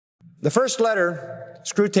The first letter,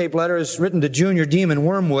 Screwtape letter, is written to Junior Demon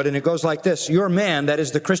Wormwood, and it goes like this. Your man, that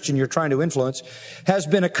is the Christian you're trying to influence, has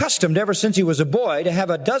been accustomed ever since he was a boy to have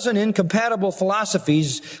a dozen incompatible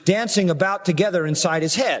philosophies dancing about together inside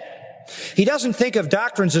his head. He doesn't think of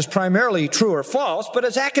doctrines as primarily true or false, but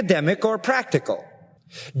as academic or practical.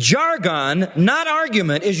 Jargon, not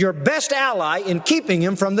argument, is your best ally in keeping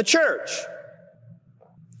him from the church.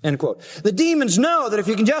 End quote. The demons know that if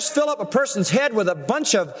you can just fill up a person's head with a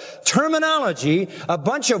bunch of terminology, a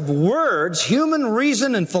bunch of words, human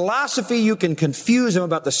reason and philosophy, you can confuse them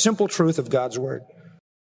about the simple truth of God's word.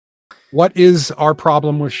 What is our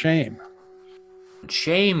problem with shame?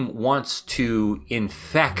 Shame wants to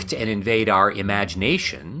infect and invade our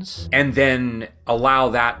imaginations and then allow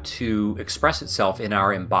that to express itself in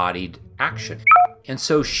our embodied action. And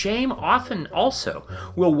so shame often also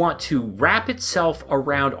will want to wrap itself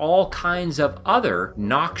around all kinds of other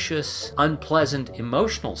noxious, unpleasant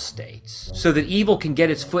emotional states so that evil can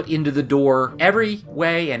get its foot into the door every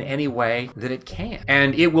way and any way that it can.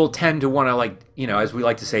 And it will tend to want to, as we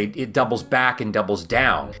like to say, it doubles back and doubles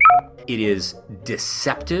down. It is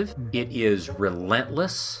deceptive, it is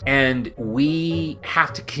relentless, and we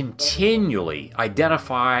have to continually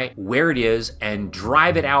identify where it is and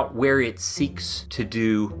drive it out where it seeks to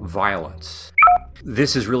do violence.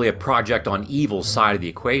 This is really a project on evil's side of the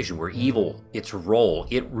equation, where evil, its role,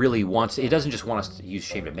 it doesn't just want us to use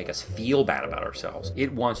shame to make us feel bad about ourselves.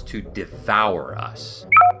 It wants to devour us.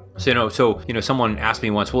 So someone asked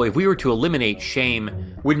me once, well, if we were to eliminate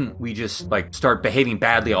shame, wouldn't we just start behaving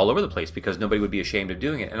badly all over the place because nobody would be ashamed of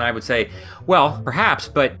doing it? And I would say, well, perhaps,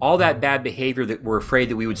 but all that bad behavior that we're afraid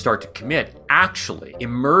that we would start to commit actually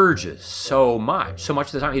emerges so much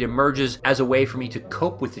of the time. It emerges as a way for me to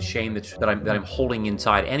cope with the shame that I'm holding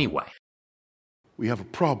inside anyway. We have a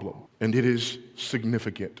problem, and it is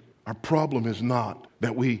significant. Our problem is not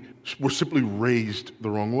that we were simply raised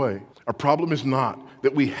the wrong way. Our problem is not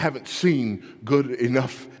that we haven't seen good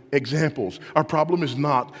enough examples. Our problem is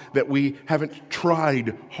not that we haven't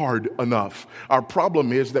tried hard enough. Our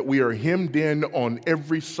problem is that we are hemmed in on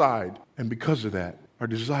every side. And because of that, our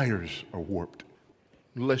desires are warped.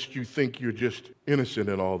 Lest you think you're just innocent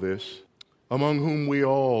in all this, among whom we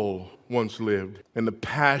all once lived, in the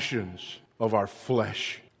passions of our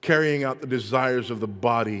flesh, carrying out the desires of the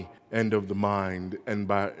body and of the mind, and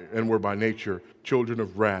were by nature children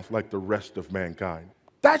of wrath like the rest of mankind.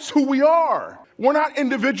 That's who we are. We're not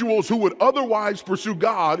individuals who would otherwise pursue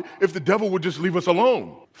God if the devil would just leave us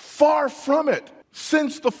alone. Far from it.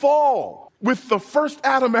 Since the fall, with the first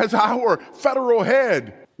Adam as our federal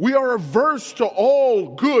head, we are averse to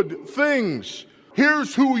all good things.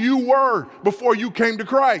 Here's who you were before you came to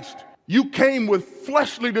Christ. You came with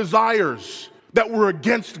fleshly desires that were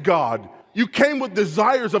against God. You came with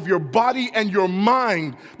desires of your body and your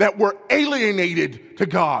mind that were alienated to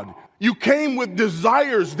God. You came with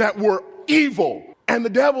desires that were evil, and the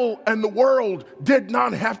devil and the world did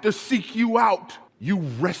not have to seek you out. You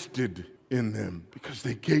rested in them because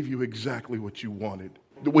they gave you exactly what you wanted.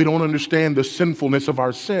 We don't understand the sinfulness of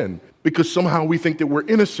our sin because somehow we think that we're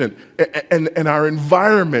innocent and our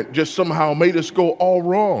environment just somehow made us go all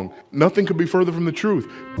wrong. Nothing could be further from the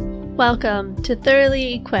truth. Welcome to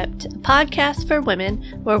Thoroughly Equipped, a podcast for women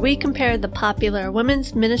where we compare the popular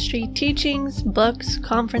women's ministry teachings, books,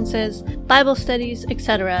 conferences, Bible studies,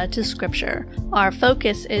 etc. to Scripture. Our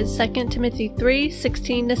focus is 2 Timothy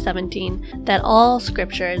 3:16-17, that all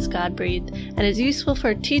Scripture is God-breathed and is useful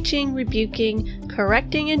for teaching, rebuking,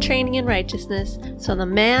 correcting, and training in righteousness, so the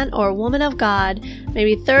man or woman of God may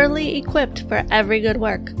be thoroughly equipped for every good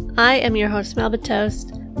work. I am your host, Melba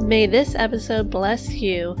Toast. May this episode bless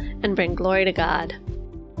you and bring glory to God.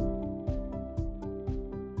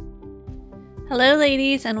 Hello,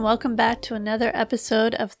 ladies, and welcome back to another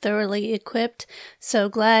episode of Thoroughly Equipped. So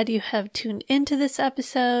glad you have tuned into this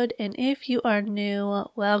episode, and if you are new,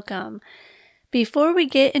 welcome. Before we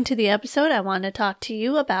get into the episode, I want to talk to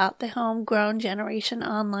you about the Homegrown Generation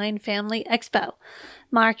Online Family Expo.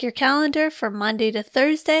 Mark your calendar for Monday to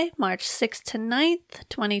Thursday, March 6th to 9th,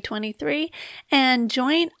 2023, and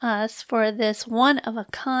join us for this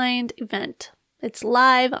one-of-a-kind event. It's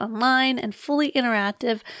live, online, and fully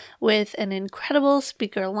interactive with an incredible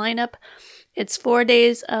speaker lineup. It's 4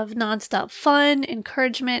 days of nonstop fun,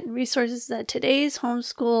 encouragement, and resources that today's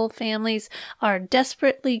homeschool families are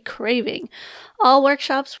desperately craving. All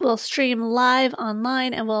workshops will stream live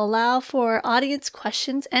online and will allow for audience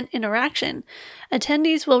questions and interaction.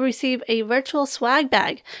 Attendees will receive a virtual swag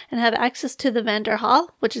bag and have access to the vendor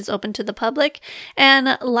hall, which is open to the public,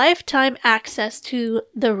 and lifetime access to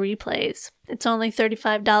the replays. It's only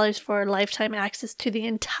 $35 for lifetime access to the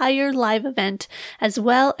entire live event, as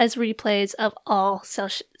well as replays of all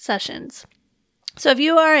sessions. So if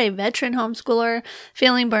you are a veteran homeschooler,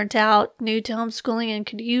 feeling burnt out, new to homeschooling, and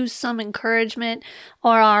could use some encouragement,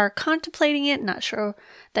 or are contemplating it, not sure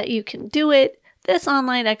that you can do it, this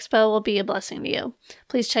online expo will be a blessing to you.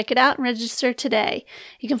 Please check it out and register today.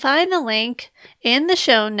 You can find the link in the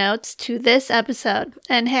show notes to this episode.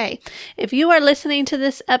 And hey, if you are listening to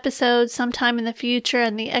this episode sometime in the future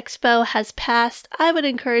and the expo has passed, I would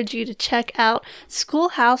encourage you to check out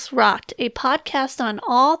Schoolhouse Rocked, a podcast on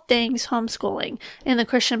all things homeschooling in the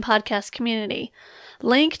Christian podcast community.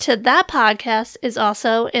 Link to that podcast is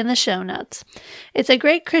also in the show notes. It's a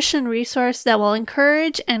great Christian resource that will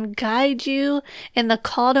encourage and guide you in the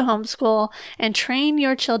call to homeschool and train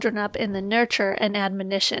your children up in the nurture and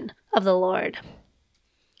admonition of the Lord.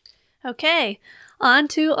 Okay, on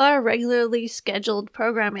to our regularly scheduled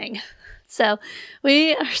programming. So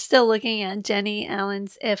we are still looking at Jennie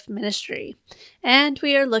Allen's If Ministry, and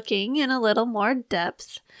we are looking in a little more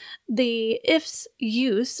depth the If's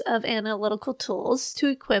use of analytical tools to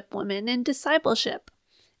equip women in discipleship.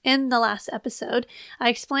 In the last episode, I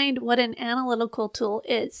explained what an analytical tool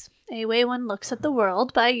is, a way one looks at the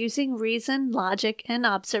world by using reason, logic, and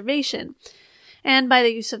observation. And by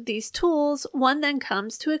the use of these tools, one then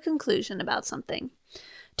comes to a conclusion about something.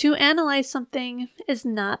 To analyze something is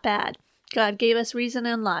not bad. God gave us reason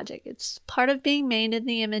and logic. It's part of being made in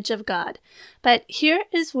the image of God. But here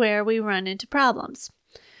is where we run into problems.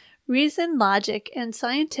 Reason, logic, and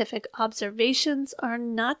scientific observations are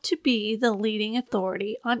not to be the leading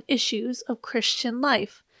authority on issues of Christian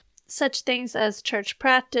life. Such things as church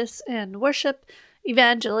practice and worship,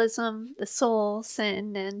 evangelism, the soul,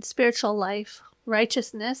 sin, and spiritual life,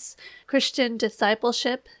 righteousness, Christian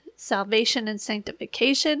discipleship, salvation and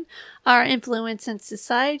sanctification, our influence in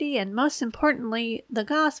society, and most importantly, the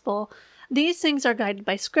gospel, these things are guided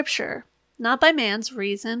by Scripture, not by man's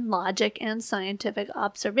reason, logic, and scientific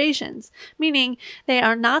observations, meaning they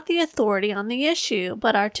are not the authority on the issue,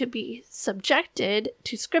 but are to be subjected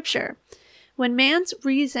to Scripture. When man's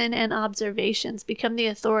reason and observations become the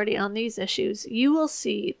authority on these issues, you will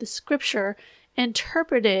see the Scripture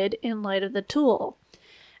interpreted in light of the tool.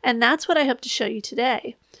 And that's what I hope to show you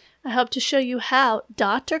today. I hope to show you how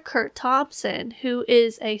Dr. Curt Thompson, who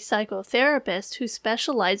is a psychotherapist who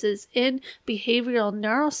specializes in behavioral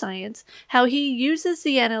neuroscience, how he uses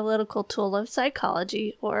the analytical tool of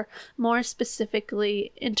psychology, or more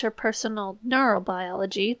specifically interpersonal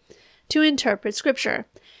neurobiology, to interpret Scripture.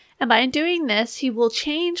 And by doing this, he will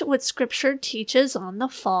change what Scripture teaches on the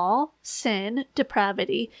fall, sin,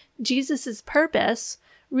 depravity, Jesus' purpose,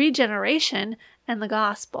 regeneration, and the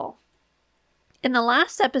gospel. In the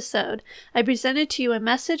last episode, I presented to you a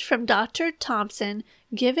message from Dr. Thompson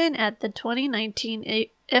given at the 2019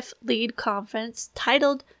 If Lead Conference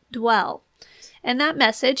titled Dwell. In that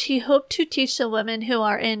message, he hoped to teach the women who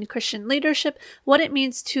are in Christian leadership what it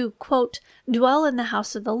means to, quote, dwell in the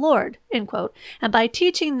house of the Lord, end quote. And by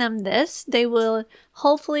teaching them this, they will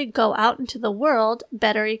hopefully go out into the world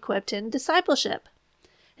better equipped in discipleship.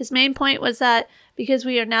 His main point was that because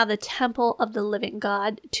we are now the temple of the living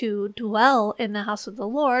God, to dwell in the house of the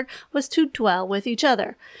Lord was to dwell with each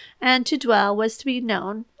other, and to dwell was to be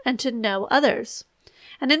known and to know others.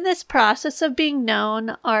 And in this process of being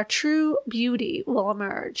known, our true beauty will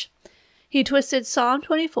emerge. He twisted Psalm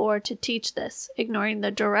 24 to teach this, ignoring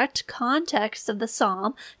the direct context of the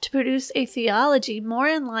psalm to produce a theology more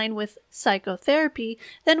in line with psychotherapy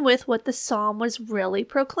than with what the psalm was really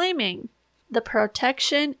proclaiming: the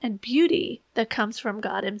protection and beauty that comes from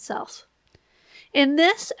God Himself. In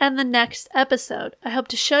this and the next episode, I hope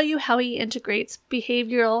to show you how he integrates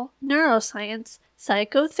behavioral neuroscience,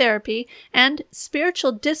 psychotherapy, and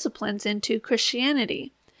spiritual disciplines into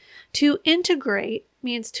Christianity. To integrate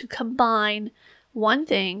means to combine one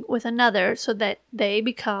thing with another so that they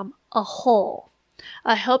become a whole.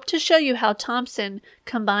 I hope to show you how Thompson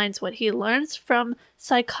combines what he learns from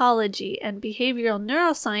psychology and behavioral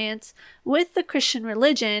neuroscience with the Christian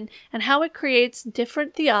religion and how it creates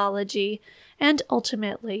different theology and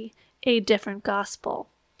ultimately a different gospel.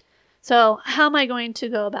 So, how am I going to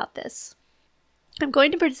go about this? I'm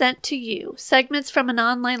going to present to you segments from an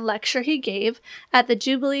online lecture he gave at the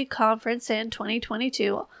Jubilee Conference in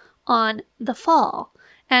 2022 on the fall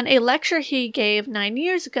and a lecture he gave 9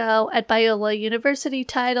 years ago at Biola University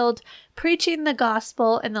titled Preaching the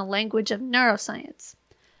Gospel in the Language of Neuroscience.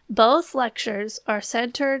 Both lectures are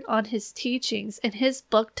centered on his teachings in his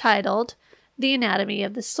book titled The Anatomy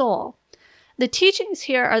of the Soul. The teachings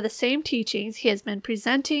here are the same teachings he has been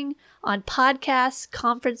presenting on podcasts,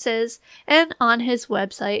 conferences, and on his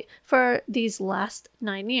website for these last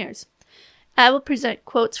 9 years. I will present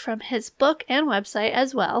quotes from his book and website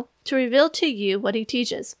as well to reveal to you what he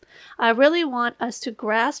teaches. I really want us to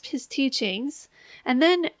grasp his teachings, and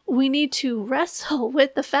then we need to wrestle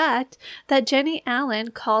with the fact that Jennie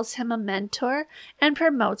Allen calls him a mentor and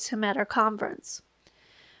promotes him at our conference.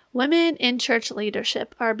 Women in church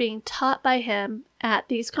leadership are being taught by him at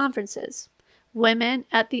these conferences. Women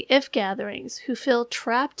at the IF gatherings who feel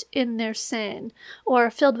trapped in their sin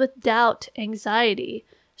or filled with doubt, anxiety,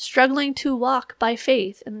 struggling to walk by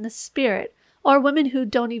faith in the Spirit, or women who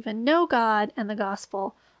don't even know God and the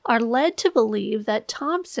gospel, are led to believe that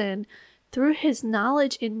Thompson, through his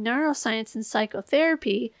knowledge in neuroscience and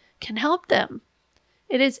psychotherapy, can help them.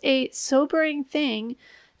 It is a sobering thing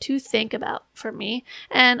to think about for me,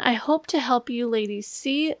 and I hope to help you ladies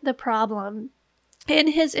see the problem in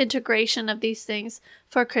his integration of these things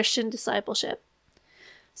for Christian discipleship.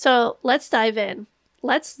 So let's dive in.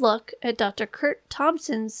 Let's look at Dr. Curt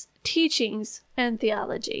Thompson's teachings and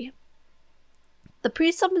theology. The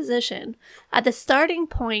presupposition at the starting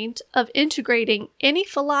point of integrating any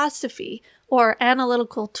philosophy or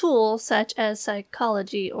analytical tool such as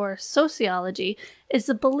psychology or sociology is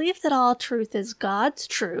the belief that all truth is God's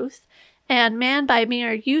truth, and man by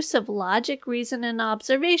mere use of logic, reason, and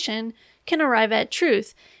observation can arrive at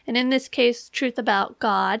truth, and in this case, truth about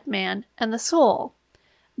God, man, and the soul.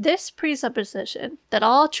 This presupposition, that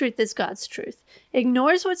all truth is God's truth,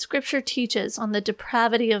 ignores what Scripture teaches on the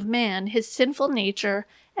depravity of man, his sinful nature,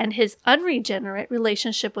 and his unregenerate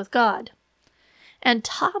relationship with God. And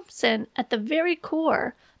Thompson, at the very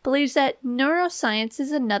core, believes that neuroscience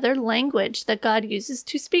is another language that God uses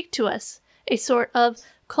to speak to us, a sort of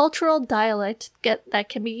cultural dialect that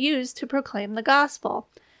can be used to proclaim the gospel.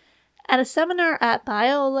 At a seminar at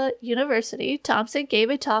Biola University, Thompson gave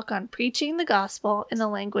a talk on preaching the gospel in the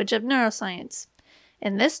language of neuroscience.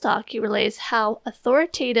 In this talk, he relays how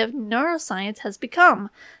authoritative neuroscience has become,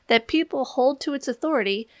 that people hold to its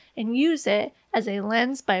authority and use it as a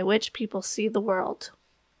lens by which people see the world.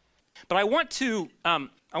 But I want to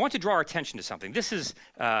draw our attention to something. This is,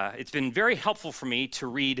 it's been very helpful for me to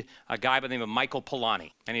read a guy by the name of Michael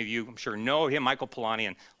Polanyi. Many of you, I'm sure, know him, Michael Polanyi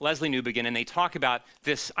and Leslie Newbigin, and they talk about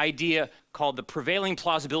this idea called the prevailing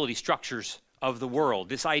plausibility structures of the world.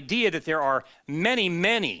 This idea that there are many,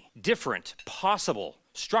 many different possible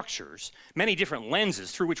structures, many different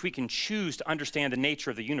lenses through which we can choose to understand the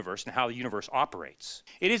nature of the universe and how the universe operates.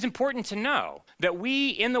 It is important to know that we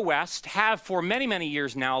in the West have for many, many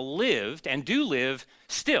years now lived and do live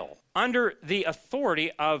still under the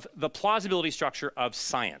authority of the plausibility structure of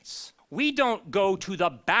science. We don't go to the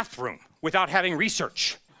bathroom without having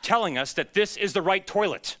research telling us that this is the right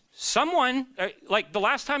toilet. Someone, like the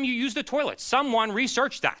last time you used the toilet, someone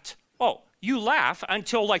researched that. Oh, you laugh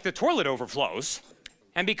until like the toilet overflows.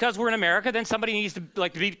 And because we're in America, then somebody needs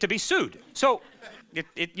to be sued. So,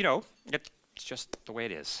 it's just the way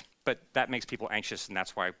it is. But that makes people anxious, and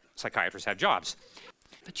that's why psychiatrists have jobs.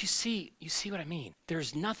 But you see what I mean?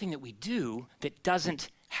 There's nothing that we do that doesn't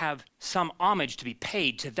have some homage to be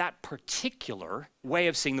paid to that particular way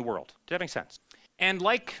of seeing the world. Does that make sense? And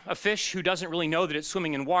like a fish who doesn't really know that it's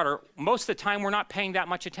swimming in water, most of the time we're not paying that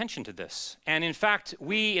much attention to this. And in fact,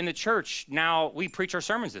 we in the church now, we preach our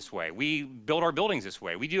sermons this way. We build our buildings this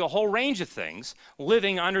way. We do a whole range of things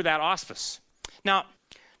living under that auspice. Now,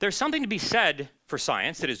 there's something to be said for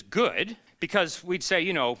science that is good, because we'd say,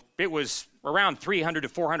 it was around 300 to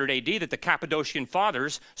 400 AD that the Cappadocian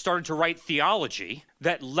Fathers started to write theology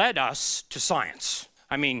that led us to science.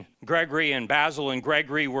 I mean, Gregory and Basil and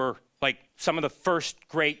Gregory were like some of the first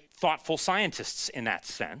great thoughtful scientists in that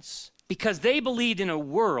sense, because they believed in a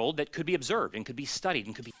world that could be observed and could be studied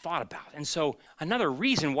and could be thought about. And so another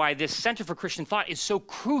reason why this Center for Christian Thought is so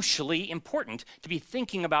crucially important to be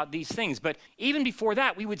thinking about these things. But even before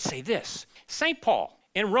that, we would say this. St. Paul,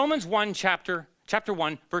 in Romans 1, chapter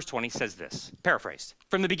 1, verse 20 says this, paraphrased.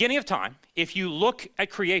 From the beginning of time, if you look at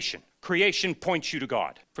creation, creation points you to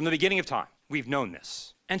God. From the beginning of time, we've known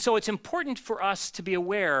this. And so it's important for us to be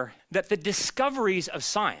aware that the discoveries of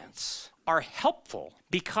science are helpful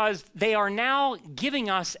because they are now giving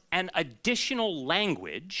us an additional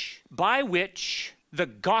language by which the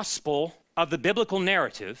gospel of the biblical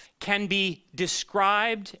narrative can be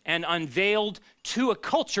described and unveiled to a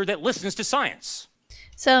culture that listens to science.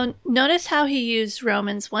 So notice how he used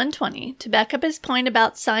Romans 1:20 to back up his point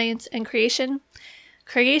about science and creation.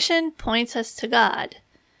 Creation points us to God.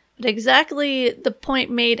 But exactly the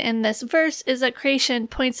point made in this verse is that creation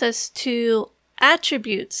points us to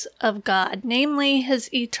attributes of God, namely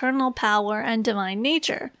his eternal power and divine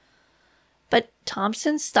nature. But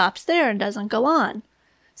Thompson stops there and doesn't go on.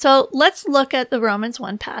 So let's look at the Romans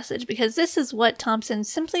 1 passage, because this is what Thompson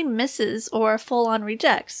simply misses or full-on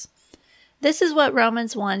rejects. This is what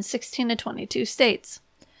Romans 1:16-22 states.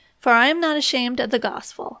 For I am not ashamed of the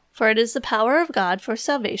gospel, for it is the power of God for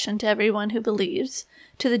salvation to everyone who believes,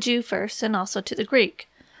 to the Jew first and also to the Greek.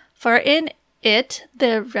 For in it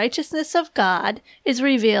the righteousness of God is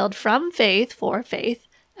revealed from faith for faith,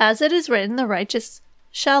 as it is written, the righteous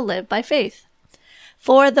shall live by faith.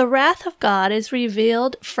 For the wrath of God is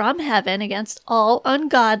revealed from heaven against all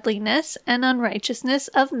ungodliness and unrighteousness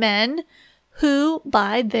of men who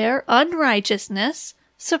by their unrighteousness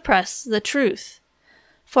suppress the truth.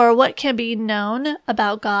 For what can be known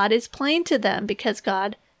about God is plain to them, because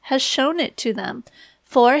God has shown it to them.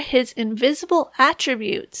 For his invisible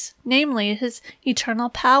attributes, namely his eternal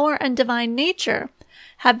power and divine nature,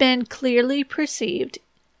 have been clearly perceived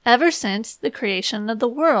ever since the creation of the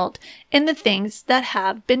world in the things that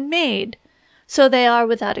have been made. So they are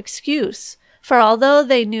without excuse. For although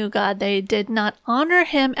they knew God, they did not honor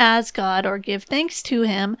him as God or give thanks to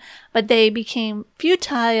him, but they became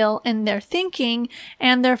futile in their thinking,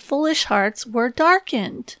 and their foolish hearts were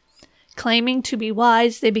darkened. Claiming to be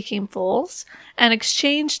wise, they became fools, and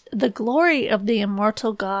exchanged the glory of the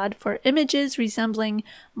immortal God for images resembling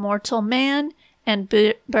mortal man, and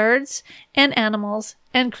birds, and animals,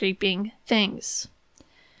 and creeping things.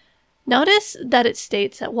 Notice that it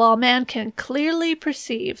states that while man can clearly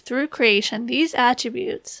perceive through creation these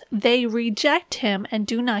attributes, they reject him and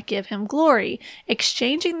do not give him glory,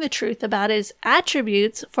 exchanging the truth about his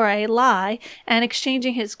attributes for a lie, and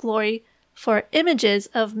exchanging his glory for images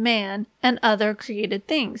of man and other created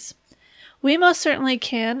things. We most certainly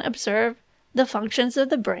can observe the functions of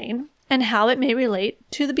the brain and how it may relate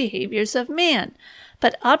to the behaviors of man,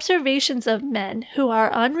 but observations of men who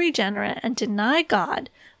are unregenerate and deny God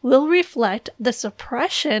will reflect the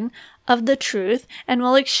suppression of the truth and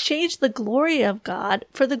will exchange the glory of God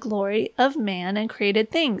for the glory of man and created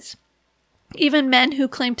things. Even men who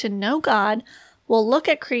claim to know God will look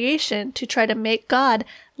at creation to try to make God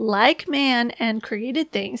like man and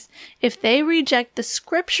created things if they reject the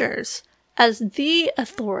scriptures as the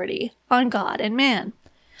authority on God and man.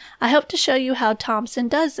 I hope to show you how Thompson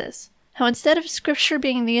does this, how instead of scripture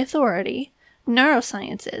being the authority,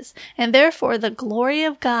 neuroscience is, and therefore the glory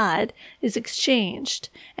of God is exchanged,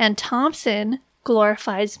 and Thompson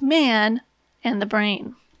glorifies man and the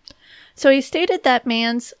brain. So he stated that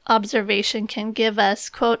man's observation can give us,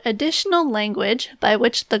 quote, additional language by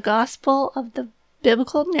which the gospel of the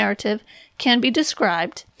biblical narrative can be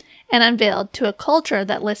described and unveiled to a culture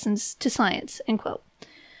that listens to science, end quote.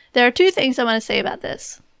 There are two things I want to say about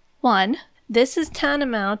this. One, this is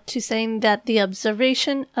tantamount to saying that the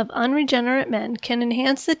observation of unregenerate men can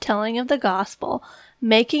enhance the telling of the gospel,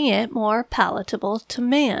 making it more palatable to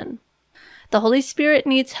man. The Holy Spirit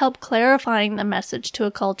needs help clarifying the message to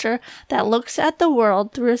a culture that looks at the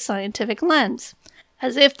world through a scientific lens.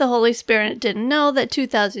 As if the Holy Spirit didn't know that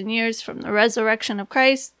 2,000 years from the resurrection of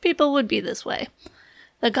Christ, people would be this way.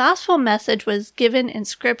 The gospel message was given in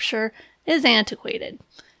Scripture is antiquated.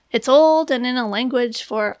 It's old and in a language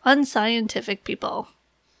for unscientific people.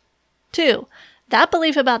 2. That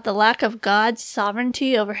belief about the lack of God's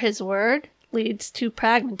sovereignty over his word leads to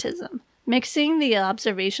pragmatism, mixing the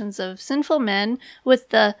observations of sinful men with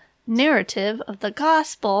the narrative of the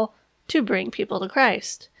gospel to bring people to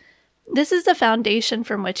Christ. This is the foundation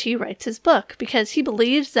from which he writes his book, because he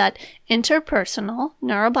believes that interpersonal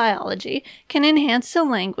neurobiology can enhance the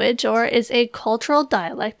language or is a cultural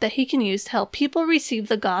dialect that he can use to help people receive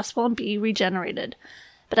the gospel and be regenerated.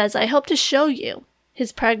 But as I hope to show you,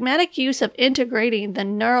 his pragmatic use of integrating the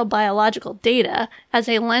neurobiological data as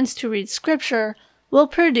a lens to read scripture will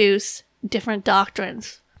produce different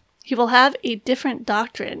doctrines. He will have a different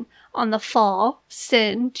doctrine on the fall,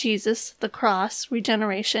 sin, Jesus, the cross,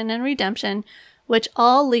 regeneration, and redemption, which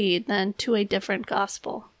all lead then to a different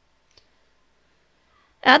gospel.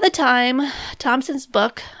 At the time, Thompson's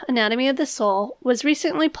book, Anatomy of the Soul, was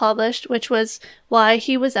recently published, which was why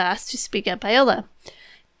he was asked to speak at Biola.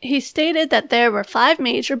 He stated that there were 5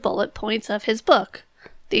 major bullet points of his book.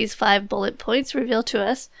 These 5 bullet points reveal to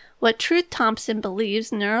us what truth Thompson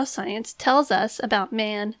believes neuroscience tells us about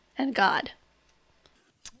man and God.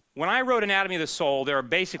 When I wrote Anatomy of the Soul, there are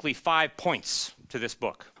basically 5 points to this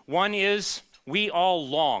book. One is, we all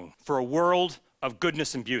long for a world of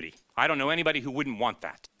goodness and beauty. I don't know anybody who wouldn't want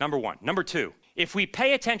that, number one. Number two, if we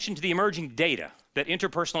pay attention to the emerging data that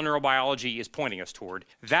interpersonal neurobiology is pointing us toward,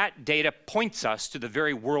 that data points us to the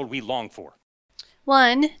very world we long for.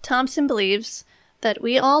 1. Thompson believes that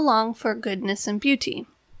we all long for goodness and beauty.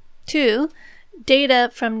 2. Data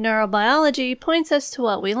from neurobiology points us to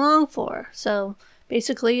what we long for. So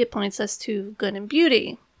basically it points us to good and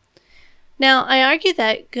beauty. Now, I argue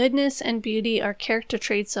that goodness and beauty are character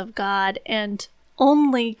traits of God, and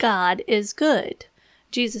only God is good.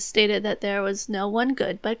 Jesus stated that there was no one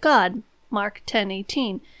good but God, Mark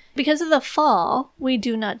 10:18. Because of the fall, we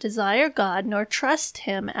do not desire God nor trust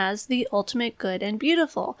Him as the ultimate good and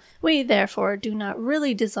beautiful. We, therefore, do not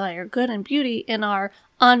really desire good and beauty in our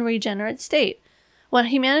unregenerate state. What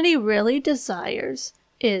humanity really desires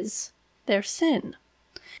is their sin.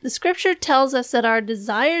 The scripture tells us that our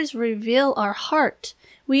desires reveal our heart.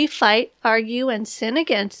 We fight, argue, and sin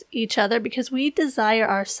against each other because we desire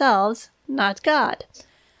ourselves, not God.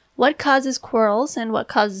 What causes quarrels and what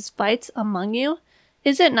causes fights among you?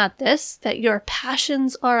 Is it not this, that your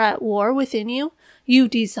passions are at war within you? You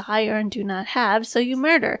desire and do not have, so you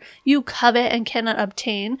murder. You covet and cannot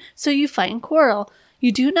obtain, so you fight and quarrel.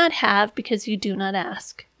 You do not have because you do not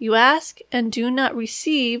ask. You ask and do not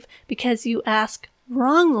receive because you ask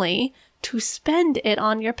wrongly to spend it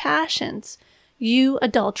on your passions. You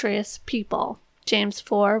adulterous people. James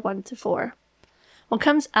 4:1-4. What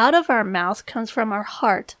comes out of our mouth comes from our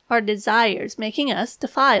heart, our desires, making us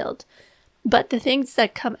defiled. But the things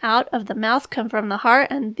that come out of the mouth come from the heart,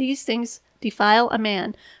 and these things defile a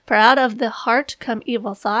man. For out of the heart come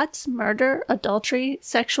evil thoughts, murder, adultery,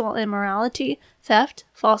 sexual immorality, theft,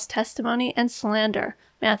 false testimony, and slander.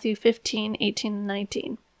 Matthew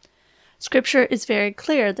 15:18-19. Scripture is very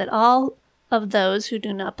clear that all of those who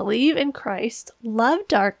do not believe in Christ love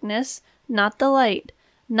darkness, not the light,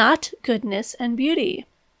 not goodness and beauty.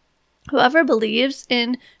 Whoever believes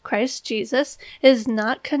in Christ Jesus is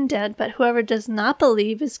not condemned, but whoever does not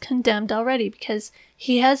believe is condemned already, because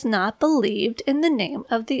he has not believed in the name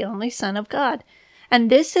of the only Son of God. And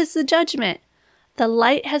this is the judgment. The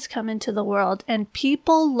light has come into the world, and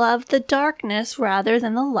people love the darkness rather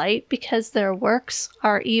than the light, because their works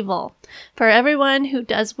are evil. For everyone who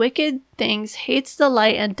does wicked things hates the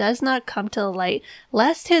light and does not come to the light,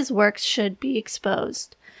 lest his works should be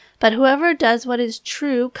exposed. But whoever does what is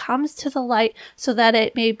true comes to the light, so that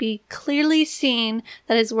it may be clearly seen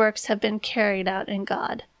that his works have been carried out in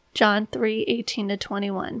God. John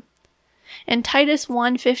 3:18-21. In Titus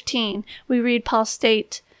 1:15, we read Paul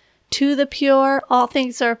state, "To the pure all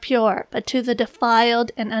things are pure, but to the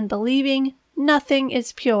defiled and unbelieving nothing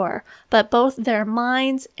is pure, but both their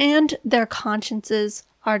minds and their consciences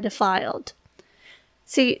are defiled."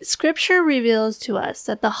 See, Scripture reveals to us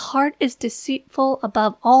that the heart is deceitful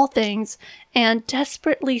above all things and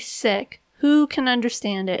desperately sick. Who can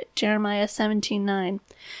understand it? Jeremiah 17:9.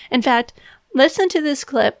 In fact, listen to this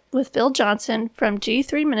clip with Bill Johnson from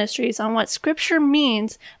G3 Ministries on what Scripture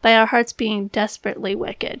means by our hearts being desperately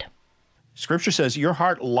wicked. Scripture says your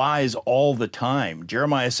heart lies all the time.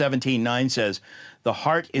 Jeremiah 17:9 says, "The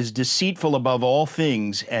heart is deceitful above all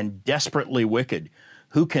things and desperately wicked.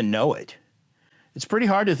 Who can know it?" It's pretty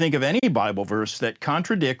hard to think of any Bible verse that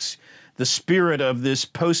contradicts the spirit of this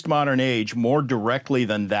postmodern age more directly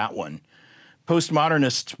than that one.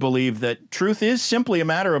 Postmodernists believe that truth is simply a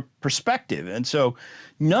matter of perspective, and so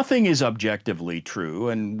nothing is objectively true.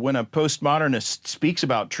 And when a postmodernist speaks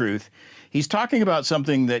about truth, he's talking about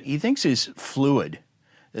something that he thinks is fluid.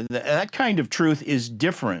 That kind of truth is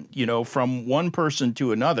different, from one person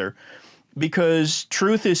to another, because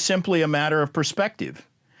truth is simply a matter of perspective.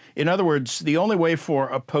 In other words, the only way for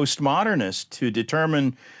a postmodernist to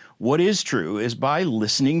determine what is true is by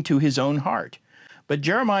listening to his own heart. But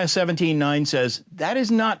Jeremiah 17:9 says that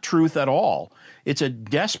is not truth at all. It's a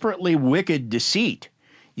desperately wicked deceit.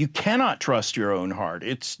 You cannot trust your own heart.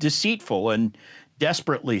 It's deceitful and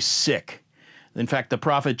desperately sick. In fact, the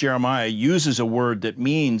prophet Jeremiah uses a word that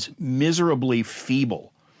means miserably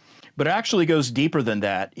feeble. But it actually goes deeper than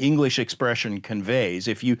that English expression conveys.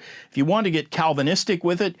 If you want to get Calvinistic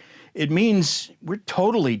with it, it means we're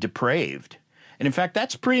totally depraved. And in fact,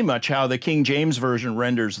 that's pretty much how the King James Version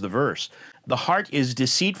renders the verse. The heart is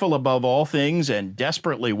deceitful above all things and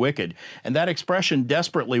desperately wicked. And that expression,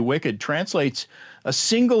 desperately wicked, translates a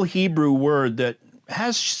single Hebrew word that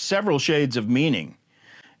has several shades of meaning.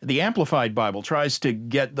 The Amplified Bible tries to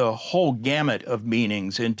get the whole gamut of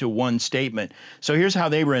meanings into one statement. So here's how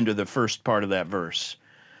they render the first part of that verse.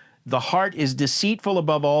 The heart is deceitful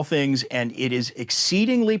above all things, and it is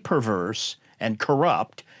exceedingly perverse and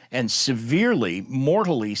corrupt and severely,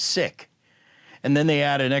 mortally sick. and then they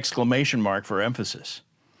add an exclamation mark for emphasis.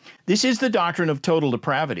 This is the doctrine of total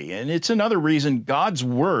depravity, and it's another reason God's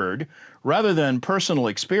Word, rather than personal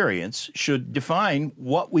experience, should define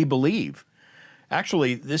what we believe.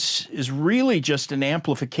 Actually, this is really just an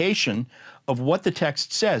amplification of what the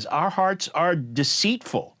text says. Our hearts are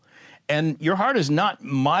deceitful, and your heart is not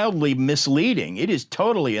mildly misleading. It is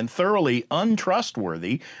totally and thoroughly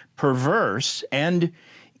untrustworthy, perverse, and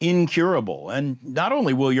incurable. And not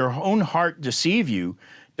only will your own heart deceive you,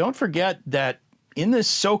 don't forget that in this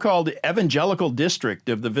so-called evangelical district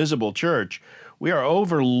of the visible church, we are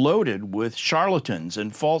overloaded with charlatans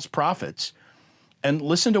and false prophets. And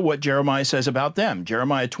listen to what Jeremiah says about them.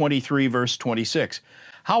 Jeremiah 23, verse 26.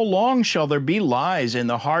 How long shall there be lies in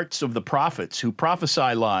the hearts of the prophets who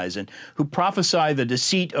prophesy lies and who prophesy the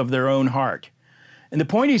deceit of their own heart? And the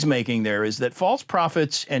point he's making there is that false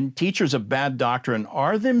prophets and teachers of bad doctrine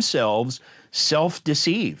are themselves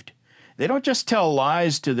self-deceived. They don't just tell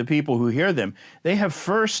lies to the people who hear them. They have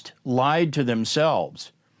first lied to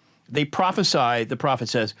themselves. They prophesy, the prophet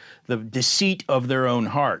says, the deceit of their own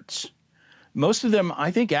hearts. Most of them,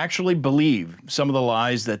 I think, actually believe some of the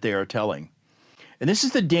lies that they are telling. And this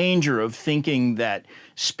is the danger of thinking that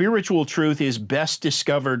spiritual truth is best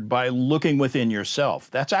discovered by looking within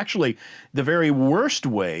yourself. That's actually the very worst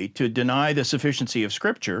way to deny the sufficiency of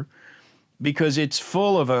Scripture, because it's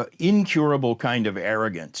full of an incurable kind of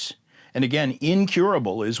arrogance. And again,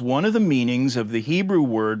 incurable is one of the meanings of the Hebrew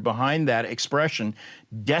word behind that expression,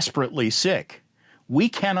 desperately sick. We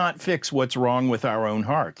cannot fix what's wrong with our own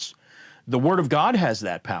hearts. The Word of God has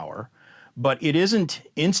that power, but it isn't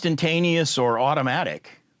instantaneous or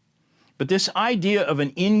automatic. But this idea of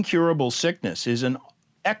an incurable sickness is an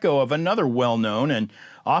echo of another well-known and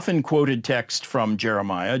often quoted text from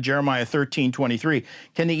Jeremiah, Jeremiah 13:23.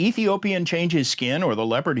 Can the Ethiopian change his skin or the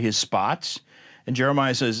leopard his spots? And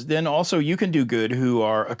Jeremiah says, then also you can do good who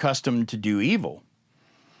are accustomed to do evil.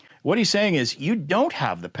 What he's saying is you don't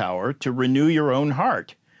have the power to renew your own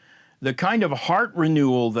heart. The kind of heart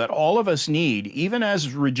renewal that all of us need, even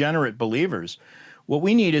as regenerate believers, what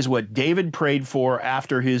we need is what David prayed for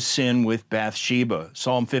after his sin with Bathsheba,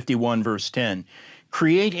 Psalm 51, verse 10.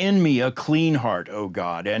 Create in me a clean heart, O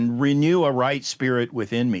God, and renew a right spirit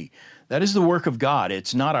within me. That is the work of God.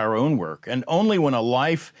 It's not our own work. And only when a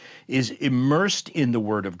life is immersed in the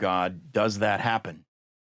Word of God does that happen.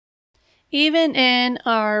 Even in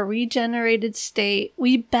our regenerated state,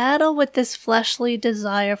 we battle with this fleshly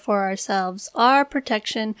desire for ourselves, our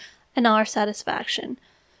protection, and our satisfaction.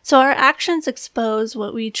 So our actions expose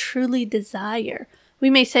what we truly desire. We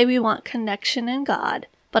may say we want connection in God,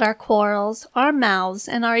 but our quarrels, our mouths,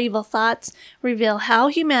 and our evil thoughts reveal how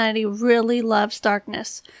humanity really loves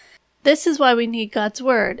darkness. This is why we need God's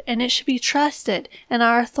Word, and it should be trusted and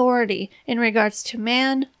our authority in regards to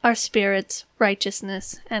man, our spirits,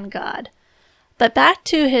 righteousness, and God. But back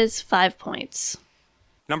to his 5 points.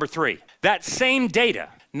 Number 3, that same data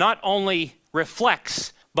not only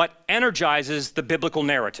reflects but energizes the biblical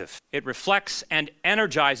narrative. It reflects and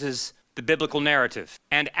energizes the biblical narrative.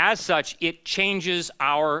 And as such, it changes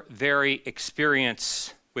our very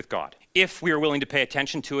experience with God, if we are willing to pay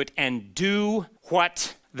attention to it and do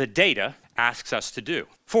what the data asks us to do.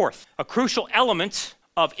 4th, a crucial element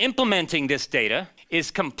of implementing this data is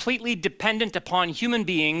completely dependent upon human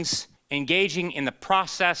beings engaging in the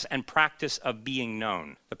process and practice of being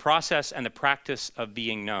known. The process and the practice of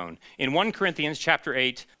being known. In 1 Corinthians chapter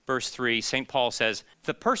 8, verse 3, St. Paul says,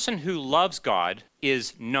 the person who loves God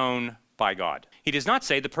is known by God. He does not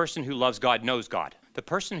say the person who loves God knows God. The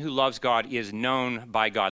person who loves God is known by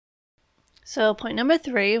God. So point number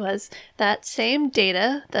 3 was that same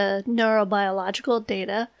data, the neurobiological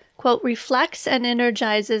data, quote, reflects and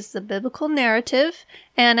energizes the biblical narrative,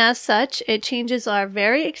 and as such, it changes our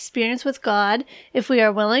very experience with God if we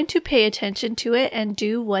are willing to pay attention to it and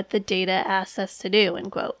do what the data asks us to do,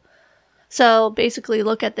 end quote. So basically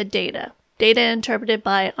look at the data interpreted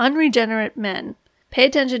by unregenerate men. Pay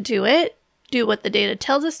attention to it, do what the data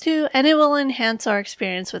tells us to, and it will enhance our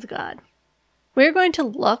experience with God. We're going to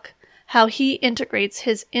look how he integrates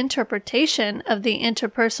his interpretation of the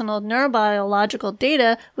interpersonal neurobiological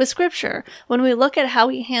data with Scripture when we look at how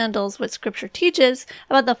he handles what Scripture teaches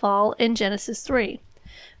about the fall in Genesis 3.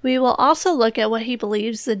 We will also look at what he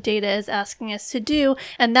believes the data is asking us to do,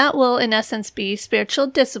 and that will in essence be spiritual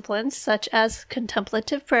disciplines such as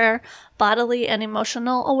contemplative prayer, bodily and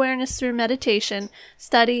emotional awareness through meditation,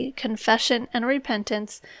 study, confession and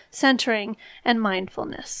repentance, centering, and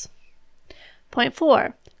mindfulness. Point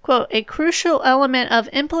 4. Quote, a crucial element of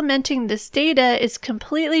implementing this data is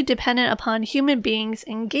completely dependent upon human beings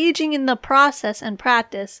engaging in the process and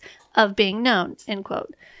practice of being known, end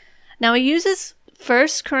quote. Now he uses 1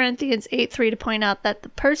 Corinthians 8:3 to point out that the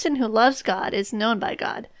person who loves God is known by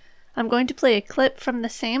God. I'm going to play a clip from the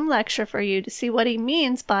same lecture for you to see what he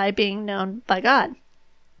means by being known by God.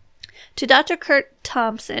 To Dr. Kurt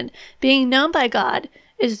Thompson, being known by God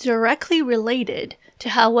is directly related to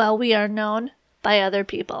how well we are known by other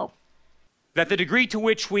people. That the degree to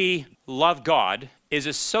which we love God is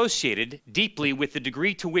associated deeply with the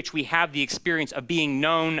degree to which we have the experience of being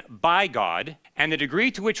known by God, and the degree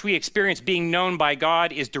to which we experience being known by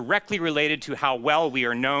God is directly related to how well we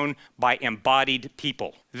are known by embodied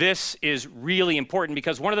people. This is really important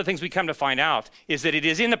because one of the things we come to find out is that it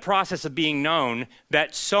is in the process of being known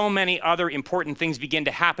that so many other important things begin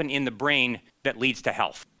to happen in the brain that leads to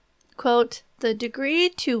health. Quote, the degree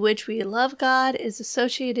to which we love God is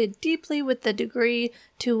associated deeply with the degree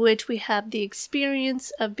to which we have the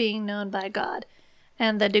experience of being known by God.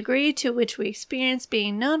 And the degree to which we experience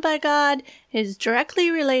being known by God is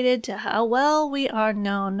directly related to how well we are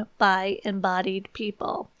known by embodied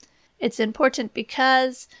people. It's important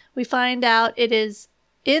because we find out it is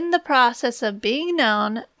in the process of being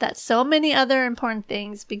known that so many other important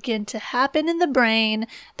things begin to happen in the brain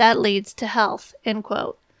that leads to health, end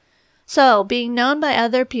quote. So, being known by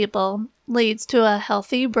other people leads to a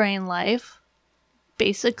healthy brain life.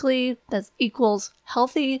 Basically, that equals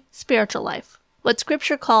healthy spiritual life, what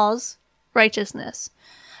Scripture calls righteousness.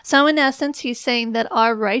 So, in essence, he's saying that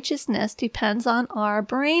our righteousness depends on our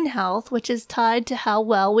brain health, which is tied to how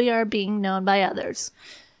well we are being known by others,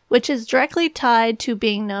 which is directly tied to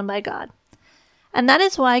being known by God. And that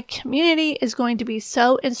is why community is going to be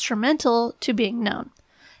so instrumental to being known.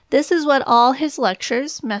 This is what all his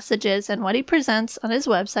lectures, messages, and what he presents on his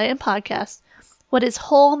website and podcast, what his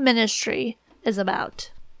whole ministry is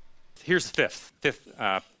about. Here's the fifth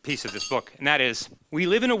piece of this book, and that is, we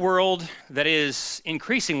live in a world that is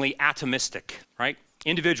increasingly atomistic, right?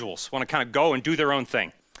 Individuals want to kind of go and do their own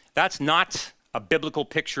thing. That's not a biblical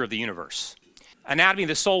picture of the universe. Anatomy of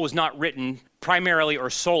the Soul was not written primarily or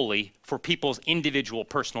solely for people's individual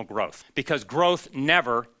personal growth, because growth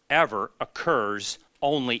never, ever occurs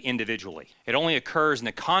only individually. It only occurs in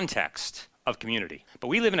the context of community. But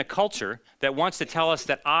we live in a culture that wants to tell us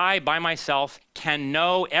that I, by myself, can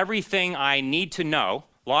know everything I need to know,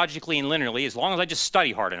 logically and linearly, as long as I just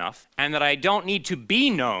study hard enough, and that I don't need to be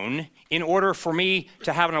known in order for me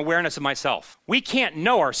to have an awareness of myself. We can't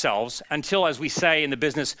know ourselves until, as we say in the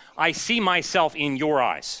business, I see myself in your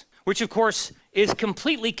eyes, which of course is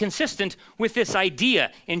completely consistent with this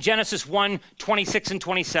idea in Genesis 1:26 and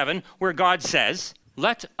 27, where God says,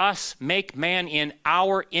 let us make man in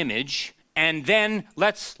our image, and then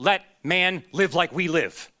let's let man live like we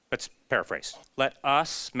live. Let's paraphrase. Let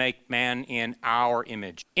us make man in our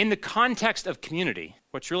image. In the context of community,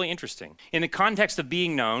 what's really interesting, in the context of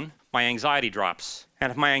being known, my anxiety drops. And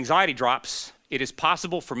if my anxiety drops, it is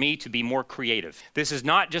possible for me to be more creative. This is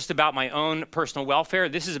not just about my own personal welfare.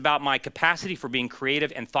 This is about my capacity for being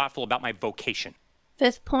creative and thoughtful about my vocation.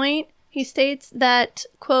 Fifth point, he states that,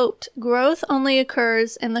 quote, growth only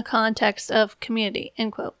occurs in the context of community,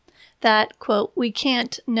 end quote. That, quote, we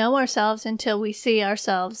can't know ourselves until we see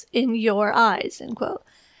ourselves in your eyes, end quote.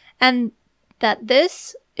 And that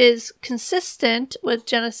this is consistent with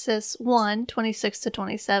Genesis 1:26 to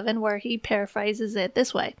 27, where he paraphrases it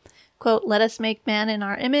this way, quote, let us make man in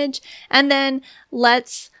our image, and then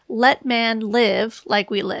let's let man live like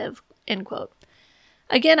we live, end quote.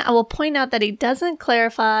 Again, I will point out that he doesn't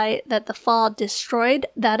clarify that the fall destroyed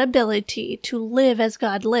that ability to live as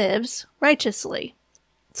God lives righteously.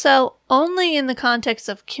 So, only in the context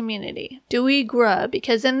of community do we grow,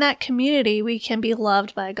 because in that community we can be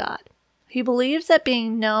loved by God. He believes that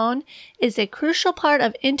being known is a crucial part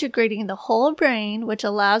of integrating the whole brain, which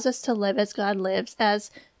allows us to live as God lives,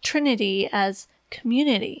 as Trinity, as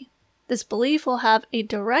community. This belief will have a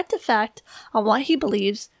direct effect on what he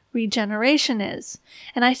believes regeneration is.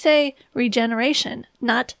 And I say regeneration,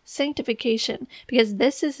 not sanctification, because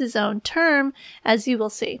this is his own term, as you will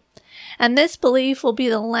see. And this belief will be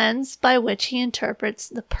the lens by which he interprets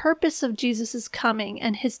the purpose of Jesus' coming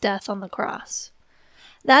and his death on the cross.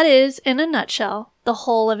 That is, in a nutshell, the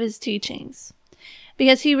whole of his teachings.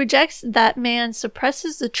 Because he rejects that man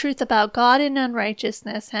suppresses the truth about God in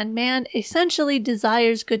unrighteousness, and man essentially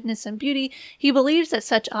desires goodness and beauty, he believes that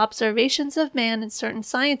such observations of man in certain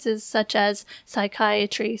sciences, such as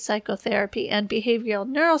psychiatry, psychotherapy, and behavioral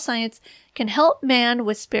neuroscience, can help man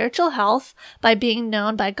with spiritual health by being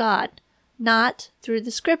known by God, not through the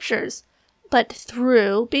scriptures, but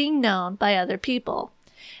through being known by other people.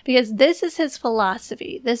 Because this is his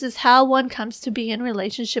philosophy. This is how one comes to be in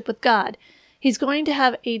relationship with God. He's going to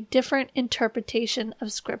have a different interpretation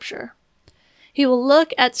of Scripture. He will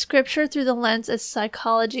look at Scripture through the lens of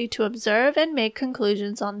psychology to observe and make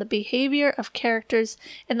conclusions on the behavior of characters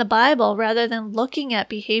in the Bible rather than looking at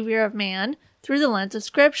behavior of man through the lens of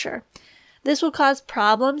Scripture. This will cause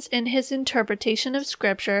problems in his interpretation of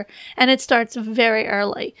Scripture, and it starts very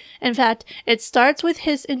early. In fact, it starts with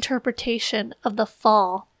his interpretation of the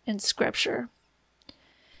fall in Scripture.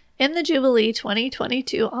 In the Jubilee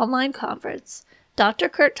 2022 online conference, Dr.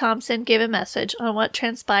 Kurt Thompson gave a message on what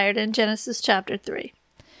transpired in Genesis chapter 3.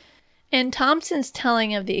 In Thompson's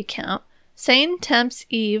telling of the account, Satan tempts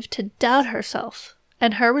Eve to doubt herself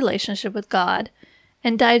and her relationship with God,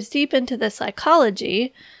 and dives deep into the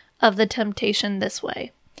psychology of the temptation this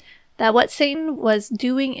way: that what Satan was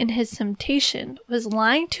doing in his temptation was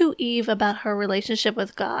lying to Eve about her relationship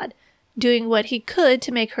with God, doing what he could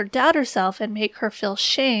to make her doubt herself and make her feel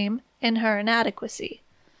shame in her inadequacy.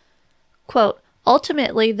 Quote,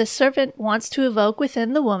 ultimately, the serpent wants to evoke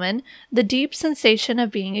within the woman the deep sensation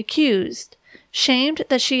of being accused, shamed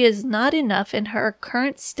that she is not enough in her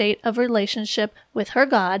current state of relationship with her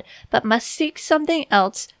God, but must seek something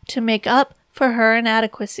else to make up for her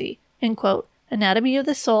inadequacy. End quote. Anatomy of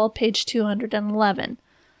the Soul, page 211.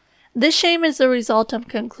 This shame is the result of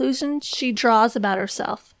conclusions she draws about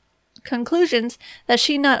herself. Conclusions that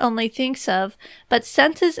she not only thinks of, but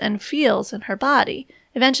senses and feels in her body,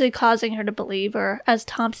 eventually causing her to believe, or as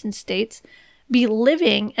Thompson states, be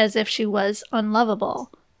living as if she was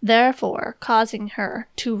unlovable, therefore causing her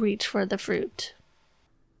to reach for the fruit.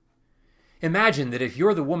 Imagine that if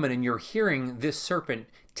you're the woman and you're hearing this serpent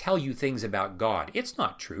tell you things about God, it's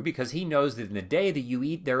not true, because he knows that in the day that you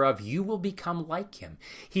eat thereof, you will become like him.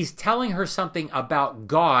 He's telling her something about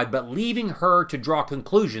God, but leaving her to draw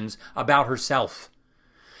conclusions about herself.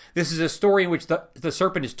 This is a story in which the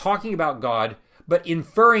serpent is talking about God, but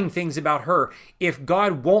inferring things about her. If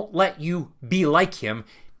God won't let you be like him,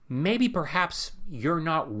 maybe perhaps you're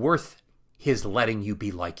not worth his letting you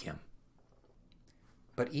be like him.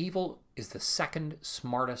 But evil is the second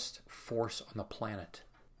smartest force on the planet,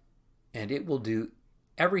 and it will do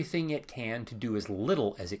everything it can to do as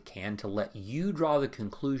little as it can to let you draw the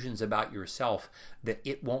conclusions about yourself that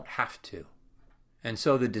it won't have to. And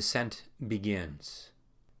so the descent begins.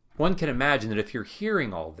 One can imagine that if you're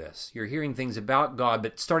hearing all this, you're hearing things about God,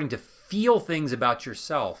 but starting to feel things about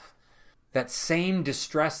yourself, that same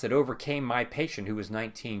distress that overcame my patient who was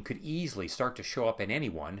 19 could easily start to show up in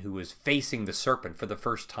anyone who was facing the serpent for the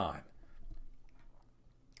first time.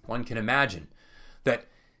 One can imagine that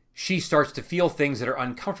she starts to feel things that are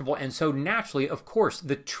uncomfortable, and so naturally, of course,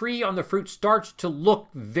 the tree on the fruit starts to look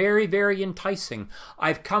very, very enticing.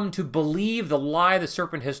 I've come to believe the lie the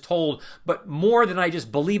serpent has told, but more than I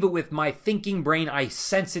just believe it with my thinking brain, I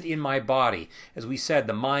sense it in my body. As we said,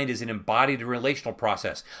 the mind is an embodied relational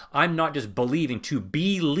process. I'm not just believing. To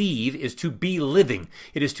believe is to be living.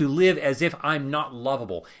 It is to live as if I'm not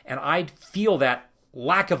lovable. And I feel that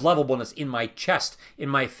lack of lovableness in my chest, in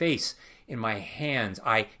my face, in my hands.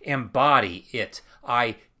 I embody it.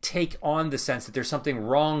 I take on the sense that there's something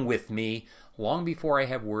wrong with me long before I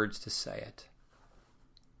have words to say it.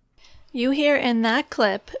 You hear in that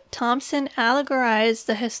clip, Thompson allegorized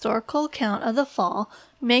the historical account of the fall,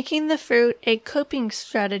 making the fruit a coping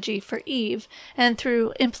strategy for Eve, and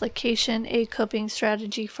through implication a coping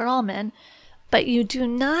strategy for all men. But you do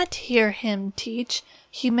not hear him teach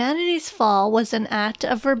humanity's fall was an act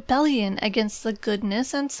of rebellion against the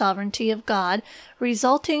goodness and sovereignty of God,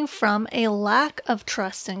 resulting from a lack of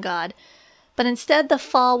trust in God. But instead, the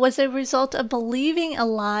fall was a result of believing a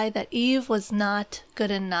lie that Eve was not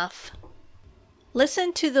good enough.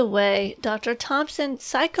 Listen to the way Dr. Thompson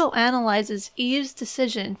psychoanalyzes Eve's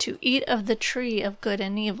decision to eat of the tree of good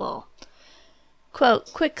and evil.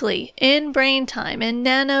 Quote, quickly, in brain time, in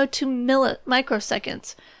nano to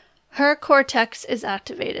microseconds, her cortex is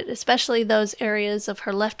activated, especially those areas of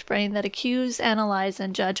her left brain that accuse, analyze,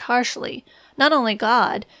 and judge harshly, not only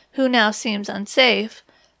God, who now seems unsafe,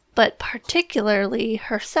 but particularly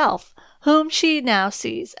herself, whom she now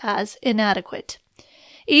sees as inadequate.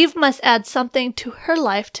 Eve must add something to her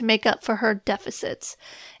life to make up for her deficits.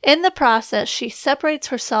 In the process, she separates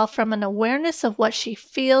herself from an awareness of what she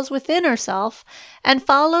feels within herself and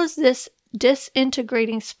follows this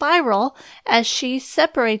disintegrating spiral as she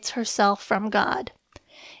separates herself from God.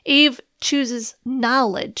 Eve chooses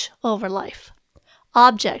knowledge over life,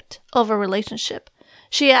 object over relationship.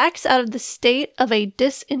 She acts out of the state of a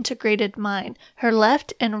disintegrated mind, her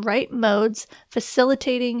left and right modes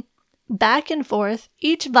facilitating back and forth,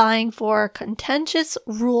 each vying for contentious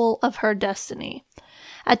rule of her destiny.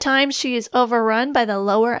 At times she is overrun by the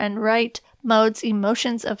lower and right modes'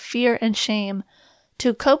 emotions of fear and shame.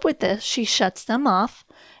 To cope with this, she shuts them off,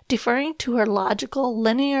 deferring to her logical,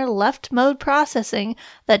 linear, left-mode processing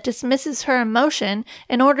that dismisses her emotion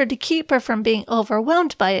in order to keep her from being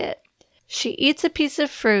overwhelmed by it. She eats a piece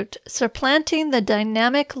of fruit, supplanting the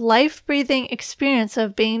dynamic, life-breathing experience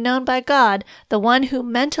of being known by God, the one who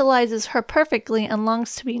mentalizes her perfectly and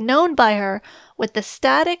longs to be known by her, with the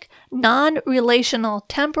static, non-relational,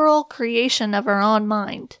 temporal creation of her own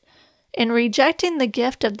mind. In rejecting the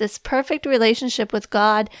gift of this perfect relationship with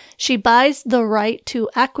God, she buys the right to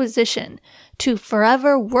acquisition, to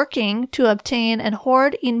forever working to obtain and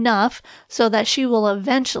hoard enough so that she will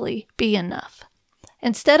eventually be enough.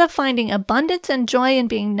 Instead of finding abundance and joy in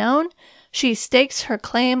being known, she stakes her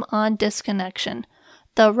claim on disconnection.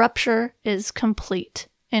 The rupture is complete.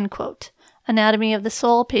 End quote. Anatomy of the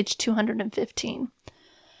Soul, page 215.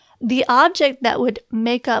 The object that would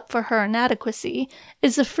make up for her inadequacy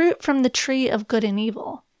is the fruit from the tree of good and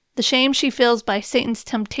evil. The shame she feels by Satan's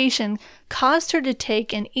temptation caused her to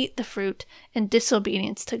take and eat the fruit in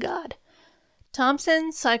disobedience to God.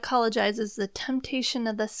 Thompson psychologizes the temptation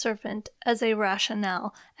of the serpent as a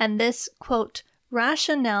rationale, and this, quote,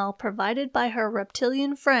 rationale provided by her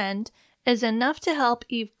reptilian friend is enough to help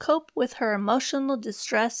Eve cope with her emotional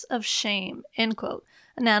distress of shame, end quote.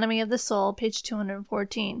 Anatomy of the Soul, page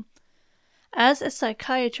 214. As a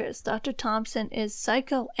psychiatrist, Dr. Thompson is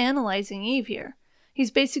psychoanalyzing Eve here.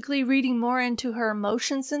 He's basically reading more into her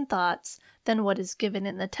emotions and thoughts than what is given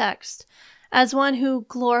in the text. As one who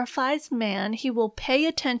glorifies man, he will pay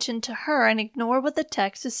attention to her and ignore what the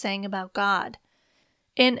text is saying about God.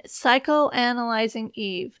 In psychoanalyzing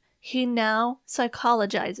Eve, he now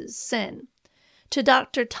psychologizes sin. To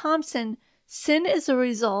Dr. Thompson, sin is a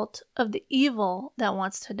result of the evil that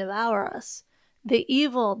wants to devour us, the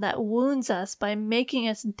evil that wounds us by making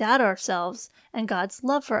us doubt ourselves and God's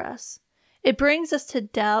love for us. It brings us to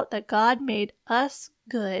doubt that God made us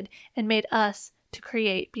good and made us to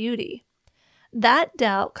create beauty. That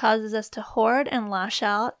doubt causes us to hoard and lash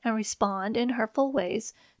out and respond in hurtful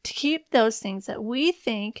ways to keep those things that we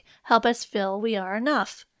think help us feel we are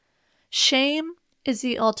enough. Shame is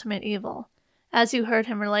the ultimate evil, as you heard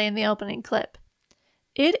him relay in the opening clip.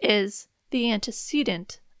 It is the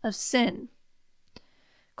antecedent of sin.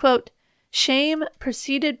 Quote, shame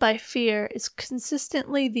preceded by fear is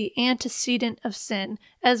consistently the antecedent of sin,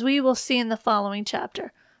 as we will see in the following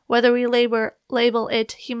chapter. Whether we label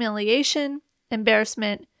it humiliation,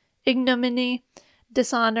 embarrassment, ignominy,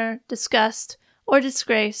 dishonor, disgust, or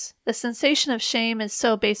disgrace, the sensation of shame is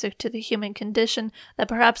so basic to the human condition that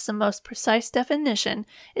perhaps the most precise definition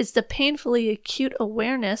is the painfully acute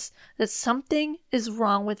awareness that something is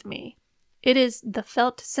wrong with me. It is the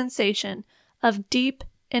felt sensation of deep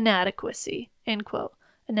inadequacy. End quote.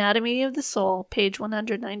 Anatomy of the Soul, page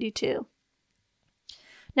 192.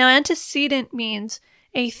 Now, antecedent means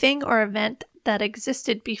a thing or event that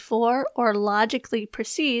existed before or logically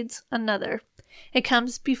precedes another. It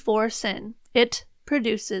comes before sin. It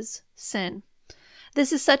produces sin.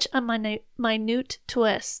 This is such a minute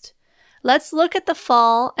twist. Let's look at the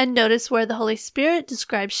fall and notice where the Holy Spirit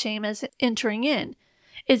describes shame as entering in.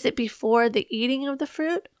 Is it before the eating of the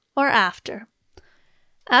fruit or after?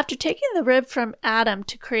 After taking the rib from Adam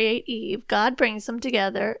to create Eve, God brings them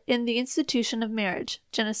together in the institution of marriage.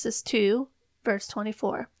 Genesis 2, verse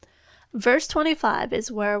 24. Verse 25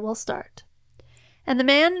 is where we'll start. And the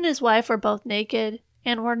man and his wife were both naked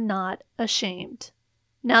and were not ashamed.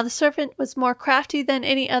 Now the serpent was more crafty than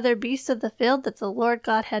any other beast of the field that the Lord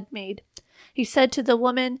God had made. He said to the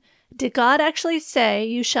woman, did God actually say,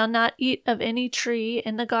 you shall not eat of any tree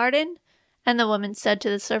in the garden? And the woman said to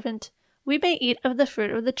the serpent, we may eat of the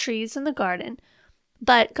fruit of the trees in the garden.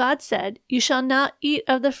 But God said, you shall not eat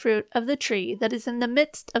of the fruit of the tree that is in the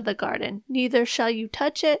midst of the garden, neither shall you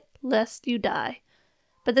touch it, lest you die.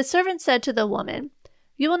 But the serpent said to the woman,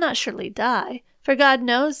 you will not surely die, for God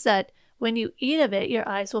knows that when you eat of it, your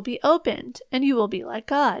eyes will be opened, and you will be like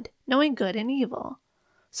God, knowing good and evil.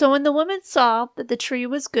 So when the woman saw that the tree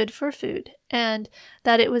was good for food, and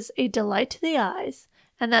that it was a delight to the eyes,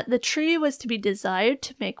 and that the tree was to be desired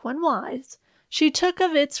to make one wise, she took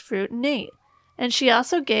of its fruit and ate. And she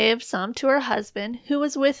also gave some to her husband who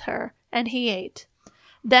was with her, and he ate.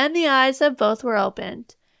 Then the eyes of both were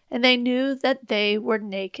opened, and they knew that they were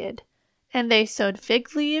naked. And they sewed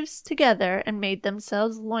fig leaves together and made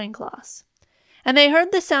themselves loincloths. And they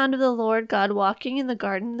heard the sound of the Lord God walking in the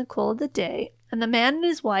garden in the cool of the day, and the man and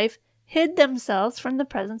his wife hid themselves from the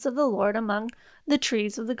presence of the Lord among the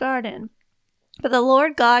trees of the garden. But the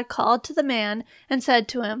Lord God called to the man and said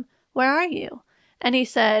to him, where are you? And he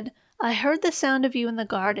said, I heard the sound of you in the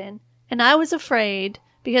garden, and I was afraid,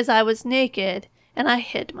 because I was naked, and I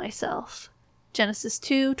hid myself. Genesis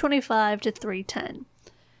 2:25 to 3:10.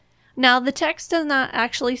 Now, the text does not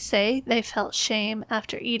actually say they felt shame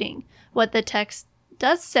after eating. What the text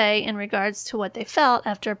does say in regards to what they felt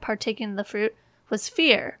after partaking of the fruit was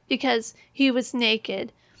fear, because he was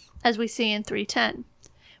naked, as we see in 3:10.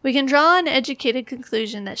 We can draw an educated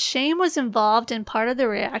conclusion that shame was involved in part of the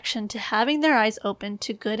reaction to having their eyes open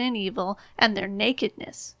to good and evil and their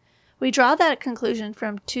nakedness. We draw that conclusion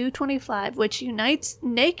from 2:25, which unites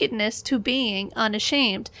nakedness to being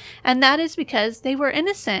unashamed, and that is because they were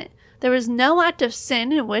innocent. There was no act of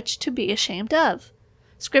sin in which to be ashamed of.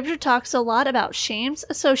 Scripture talks a lot about shame's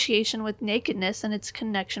association with nakedness and its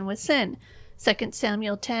connection with sin. 2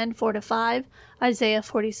 Samuel 10:4-5, Isaiah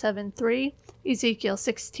 47:3, Ezekiel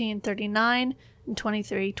 16:39, and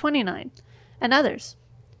 23:29, and others.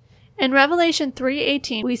 In Revelation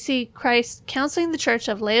 3:18, we see Christ counseling the church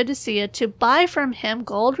of Laodicea to buy from him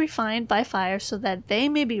gold refined by fire so that they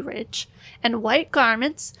may be rich, and white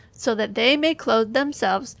garments so that they may clothe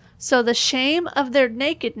themselves, so the shame of their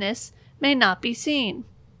nakedness may not be seen.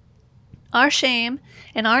 Our shame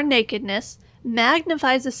and our nakedness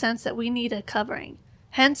magnifies the sense that we need a covering,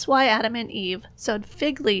 hence why Adam and Eve sewed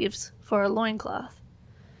fig leaves for a loincloth.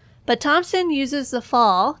 But Thompson uses the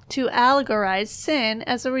fall to allegorize sin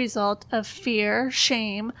as a result of fear,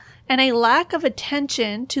 shame, and a lack of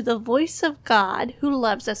attention to the voice of God who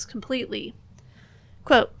loves us completely.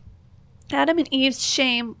 Quote, Adam and Eve's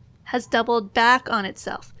shame has doubled back on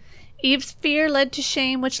itself. Eve's fear led to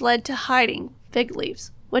shame, which led to hiding, fig leaves,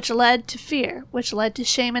 which led to fear, which led to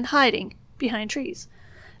shame and hiding behind trees.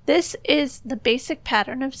 This is the basic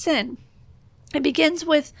pattern of sin. It begins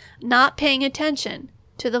with not paying attention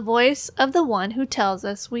to the voice of the one who tells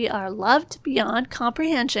us we are loved beyond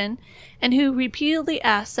comprehension and who repeatedly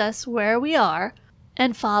asks us where we are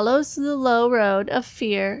and follows the low road of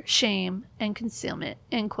fear, shame, and concealment.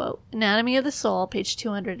 End quote. Anatomy of the Soul, page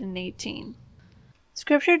 218.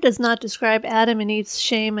 Scripture does not describe Adam and Eve's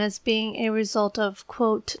shame as being a result of,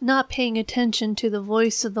 quote, not paying attention to the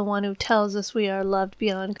voice of the one who tells us we are loved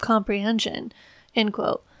beyond comprehension, end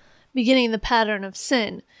quote, beginning the pattern of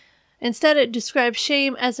sin. Instead, it describes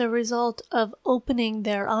shame as a result of opening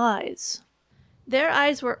their eyes. Their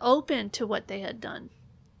eyes were open to what they had done.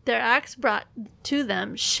 Their acts brought to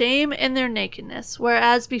them shame in their nakedness,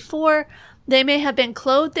 whereas before they may have been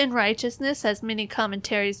clothed in righteousness, as many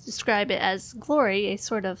commentaries describe it as glory, a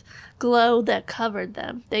sort of glow that covered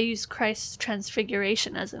them. They use Christ's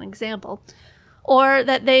transfiguration as an example. Or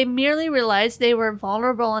that they merely realized they were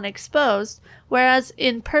vulnerable and exposed, whereas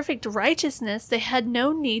in perfect righteousness they had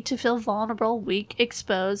no need to feel vulnerable, weak,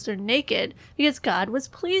 exposed, or naked, because God was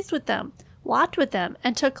pleased with them, walked with them,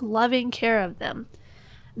 and took loving care of them.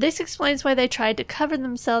 This explains why they tried to cover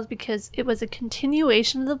themselves, because it was a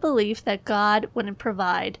continuation of the belief that God wouldn't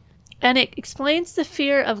provide. And it explains the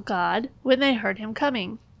fear of God when they heard him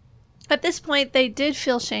coming. At this point, they did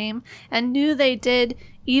feel shame and knew they did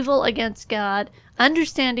evil against God,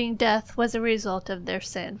 understanding death was a result of their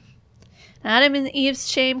sin. Adam and Eve's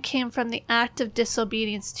shame came from the act of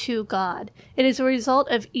disobedience to God. It is a result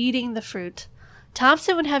of eating the fruit.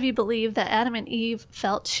 Thompson would have you believe that Adam and Eve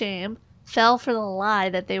felt shame, fell for the lie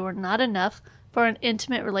that they were not enough for an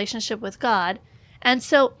intimate relationship with God, and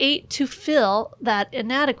so ate to fill that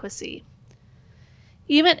inadequacy.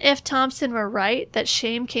 Even if Thompson were right that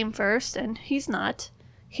shame came first, and he's not,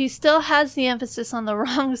 he still has the emphasis on the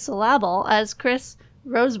wrong syllable, as Chris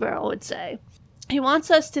Roseborough would say. He wants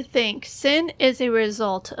us to think sin is a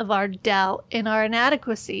result of our doubt in our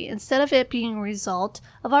inadequacy, instead of it being a result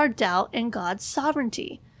of our doubt in God's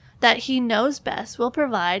sovereignty, that he knows best, will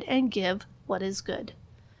provide and give what is good,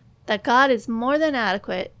 that God is more than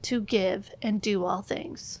adequate to give and do all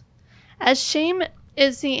things. As shame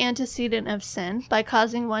is the antecedent of sin, by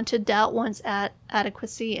causing one to doubt one's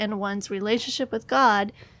adequacy and one's relationship with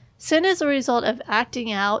God, sin is a result of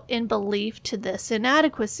acting out in belief to this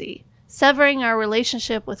inadequacy, severing our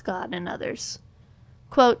relationship with God and others.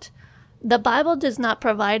 Quote, the Bible does not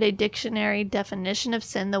provide a dictionary definition of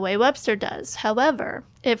sin the way Webster does. However,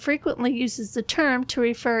 it frequently uses the term to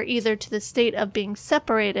refer either to the state of being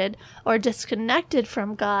separated or disconnected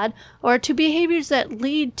from God, or to behaviors that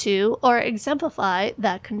lead to or exemplify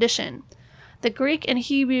that condition. The Greek and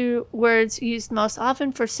Hebrew words used most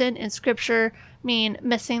often for sin in Scripture mean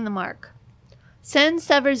missing the mark. Sin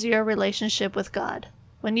severs your relationship with God.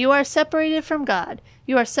 When you are separated from God,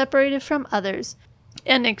 you are separated from others,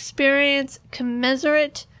 and experience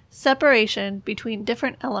commensurate separation between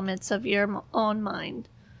different elements of your own mind.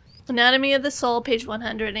 Anatomy of the Soul, page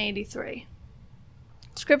 183.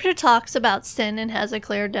 Scripture talks about sin and has a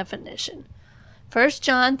clear definition. 1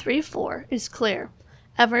 John 3:4 is clear.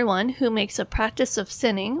 Everyone who makes a practice of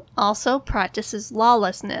sinning also practices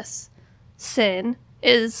lawlessness. sin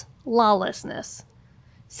is lawlessness.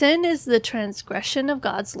 Sin is the transgression of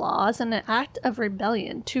God's laws and an act of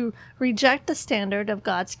rebellion to reject the standard of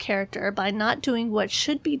God's character by not doing what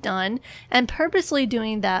should be done and purposely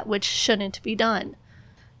doing that which shouldn't be done.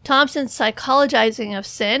 Thompson's psychologizing of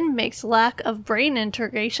sin makes lack of brain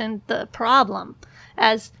integration the problem,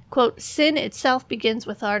 as, quote, sin itself begins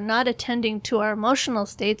with our not attending to our emotional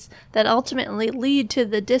states that ultimately lead to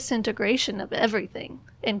the disintegration of everything,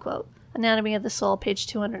 end quote. Anatomy of the Soul, page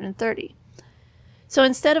 230. So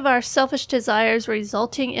instead of our selfish desires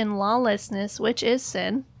resulting in lawlessness, which is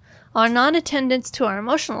sin, our non-attendance to our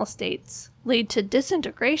emotional states lead to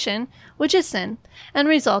disintegration, which is sin, and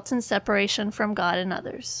results in separation from God and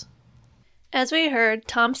others. As we heard,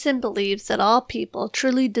 Thompson believes that all people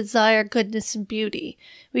truly desire goodness and beauty.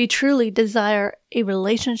 We truly desire a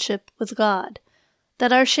relationship with God.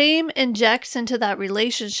 That our shame injects into that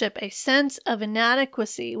relationship a sense of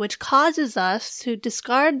inadequacy, which causes us to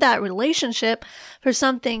discard that relationship for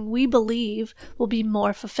something we believe will be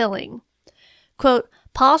more fulfilling. Quote,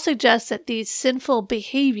 Paul suggests that these sinful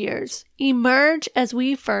behaviors emerge as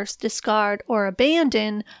we first discard or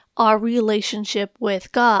abandon our relationship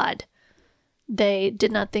with God. They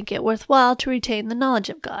did not think it worthwhile to retain the knowledge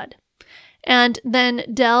of God, and then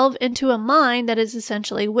delve into a mind that is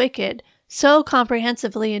essentially wicked, so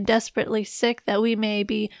comprehensively and desperately sick that we may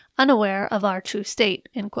be unaware of our true state,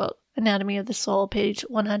 end quote. Anatomy of the Soul, page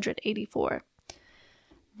 184.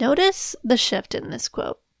 Notice the shift in this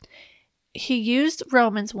quote. He used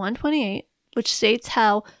Romans 1:28, which states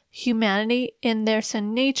how humanity in their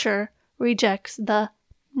sin nature rejects the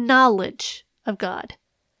knowledge of God.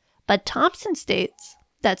 But Thompson states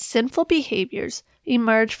that sinful behaviors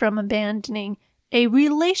emerge from abandoning a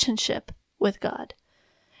relationship with God.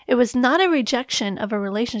 It was not a rejection of a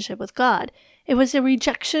relationship with God. It was a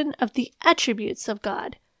rejection of the attributes of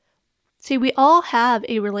God. See, we all have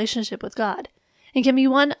a relationship with God. It can be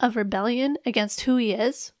one of rebellion against who He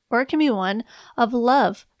is, or it can be one of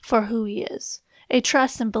love for who He is, a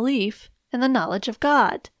trust and belief in the knowledge of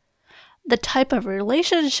God. The type of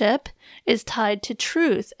relationship is tied to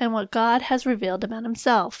truth and what God has revealed about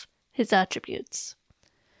Himself, His attributes.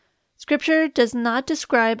 Scripture does not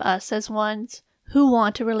describe us as ones who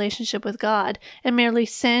want a relationship with God and merely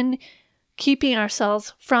sin, keeping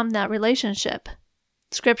ourselves from that relationship.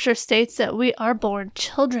 Scripture states that we are born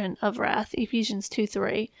children of wrath, Ephesians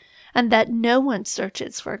 2:3, and that no one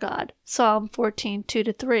searches for God, Psalm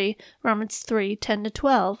 14:2-3, Romans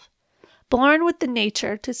 3:10-12. Born with the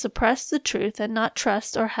nature to suppress the truth and not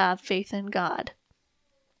trust or have faith in God.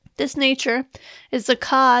 This nature is the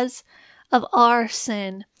cause of our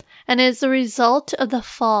sin and is the result of the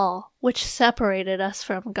fall which separated us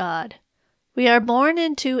from God. We are born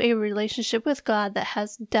into a relationship with God that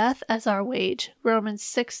has death as our wage, Romans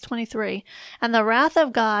 6:23, and the wrath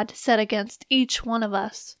of God set against each one of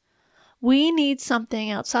us. We need something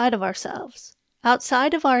outside of ourselves,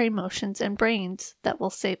 outside of our emotions and brains, that will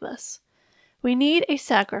save us. We need a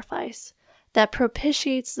sacrifice that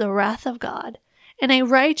propitiates the wrath of God and a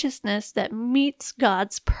righteousness that meets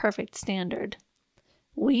God's perfect standard.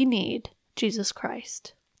 We need Jesus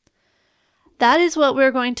Christ. That is what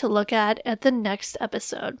we're going to look at the next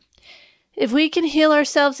episode. If we can heal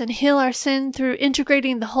ourselves and heal our sin through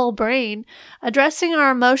integrating the whole brain, addressing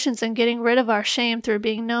our emotions and getting rid of our shame through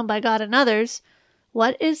being known by God and others,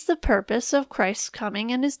 what is the purpose of Christ's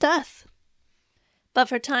coming and His death? But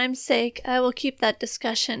for time's sake, I will keep that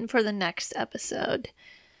discussion for the next episode.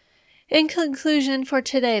 In conclusion for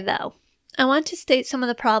today, though, I want to state some of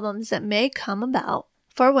the problems that may come about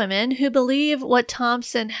for women who believe what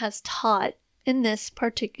Thompson has taught in this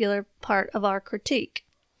particular part of our critique.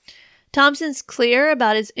 Thompson's clear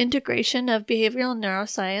about his integration of behavioral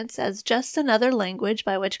neuroscience as just another language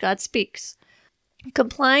by which God speaks.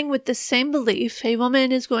 Complying with this same belief, a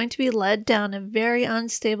woman is going to be led down a very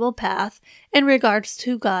unstable path in regards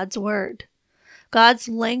to God's Word. God's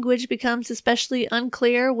language becomes especially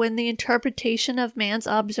unclear when the interpretation of man's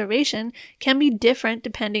observation can be different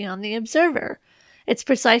depending on the observer. It's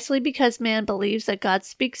precisely because man believes that God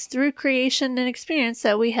speaks through creation and experience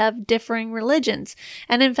that we have differing religions.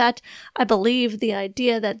 And in fact, I believe the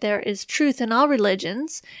idea that there is truth in all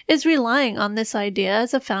religions is relying on this idea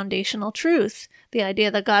as a foundational truth, the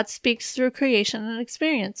idea that God speaks through creation and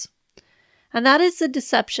experience. And that is the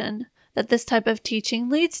deception that this type of teaching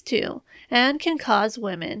leads to and can cause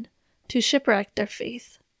women to shipwreck their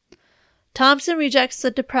faith. Thompson rejects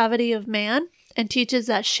the depravity of man and teaches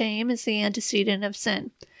that shame is the antecedent of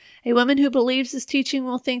sin. A woman who believes this teaching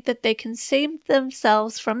will think that they can save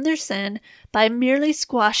themselves from their sin by merely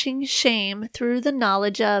squashing shame through the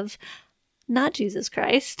knowledge of not Jesus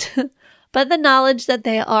Christ, but the knowledge that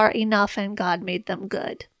they are enough and God made them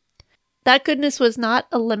good. That goodness was not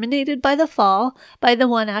eliminated by the fall, by the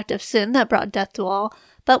one act of sin that brought death to all,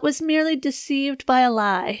 but was merely deceived by a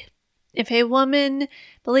lie. If a woman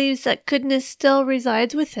believes that goodness still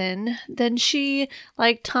resides within, then she,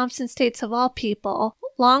 like Thompson states of all people,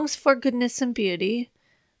 longs for goodness and beauty.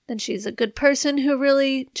 Then she's a good person who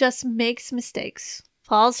really just makes mistakes,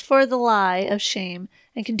 falls for the lie of shame,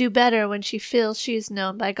 and can do better when she feels she is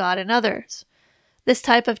known by God and others. This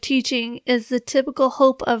type of teaching is the typical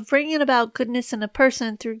hope of bringing about goodness in a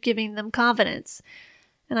person through giving them confidence,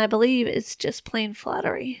 and I believe it's just plain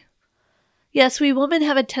flattery. Yes, we women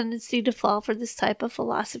have a tendency to fall for this type of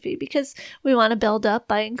philosophy because we want to build up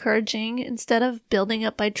by encouraging instead of building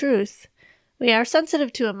up by truth. We are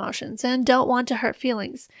sensitive to emotions and don't want to hurt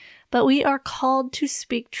feelings, but we are called to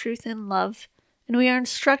speak truth in love, and we are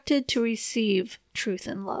instructed to receive truth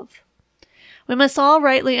in love. We must all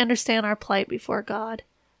rightly understand our plight before God.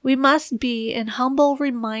 We must be an humble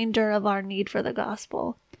reminder of our need for the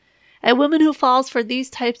gospel. A woman who falls for these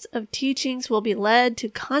types of teachings will be led to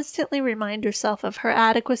constantly remind herself of her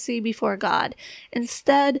adequacy before God,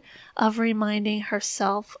 instead of reminding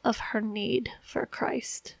herself of her need for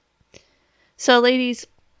Christ. So, ladies,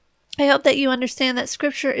 I hope that you understand that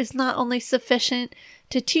Scripture is not only sufficient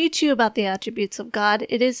to teach you about the attributes of God,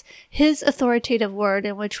 it is His authoritative word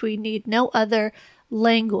in which we need no other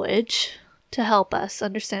language to help us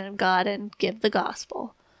understand God and give the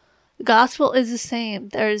gospel. The gospel is the same.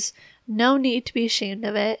 There's no need to be ashamed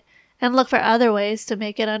of it and look for other ways to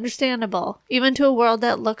make it understandable, even to a world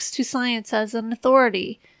that looks to science as an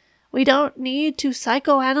authority. We don't need to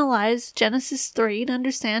psychoanalyze Genesis 3 to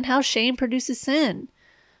understand how shame produces sin.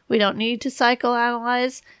 We don't need to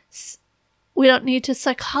psychologize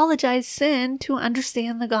sin to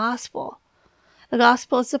understand the gospel. The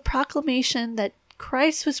gospel is the proclamation that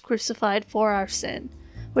Christ was crucified for our sin,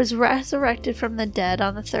 was resurrected from the dead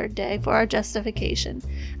on the third day for our justification,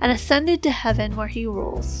 and ascended to heaven where He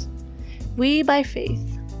rules. We, by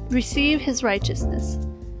faith, receive His righteousness,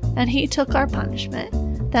 and He took our punishment,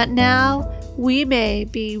 that now we may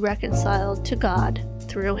be reconciled to God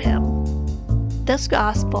through Him. This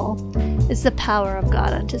gospel is the power of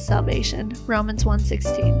God unto salvation, Romans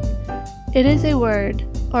 1:16. It is a word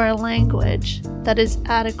or a language that is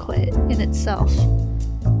adequate in itself,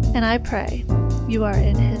 and I pray you are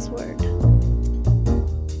in His word.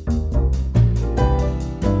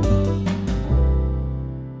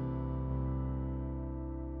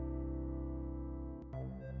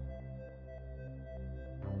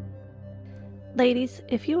 Ladies,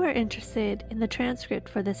 if you are interested in the transcript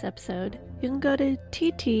for this episode, you can go to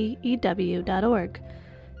ttew.org.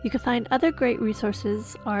 You can find other great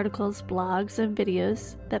resources, articles, blogs, and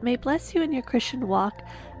videos that may bless you in your Christian walk,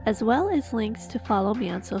 as well as links to follow me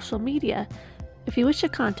on social media. If you wish to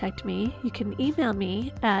contact me, you can email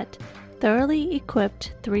me at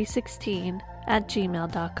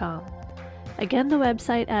thoroughly-equipped316@gmail.com. Again, the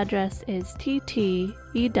website address is ttew.org.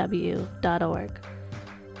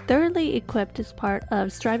 Thoroughly Equipped is part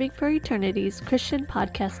of Striving for Eternity's Christian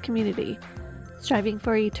podcast community. Striving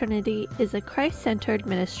for Eternity is a Christ-centered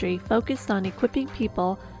ministry focused on equipping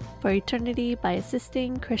people for eternity by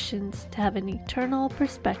assisting Christians to have an eternal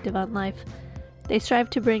perspective on life. They strive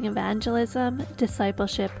to bring evangelism,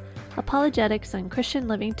 discipleship, apologetics, and Christian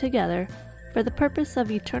living together for the purpose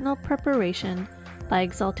of eternal preparation by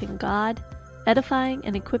exalting God, edifying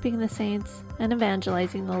and equipping the saints, and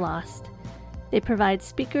evangelizing the lost. They provide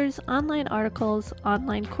speakers, online articles,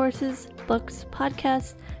 online courses, books,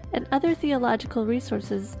 podcasts, and other theological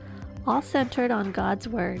resources, all centered on God's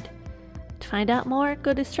Word. To find out more,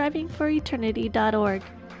 go to strivingforeternity.org,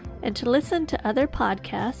 and to listen to other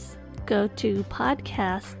podcasts, go to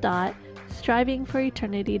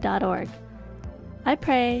podcast.strivingforeternity.org. I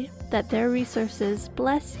pray that their resources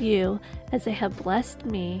bless you as they have blessed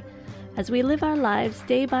me as we live our lives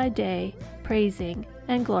day by day, praising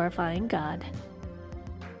and glorifying God.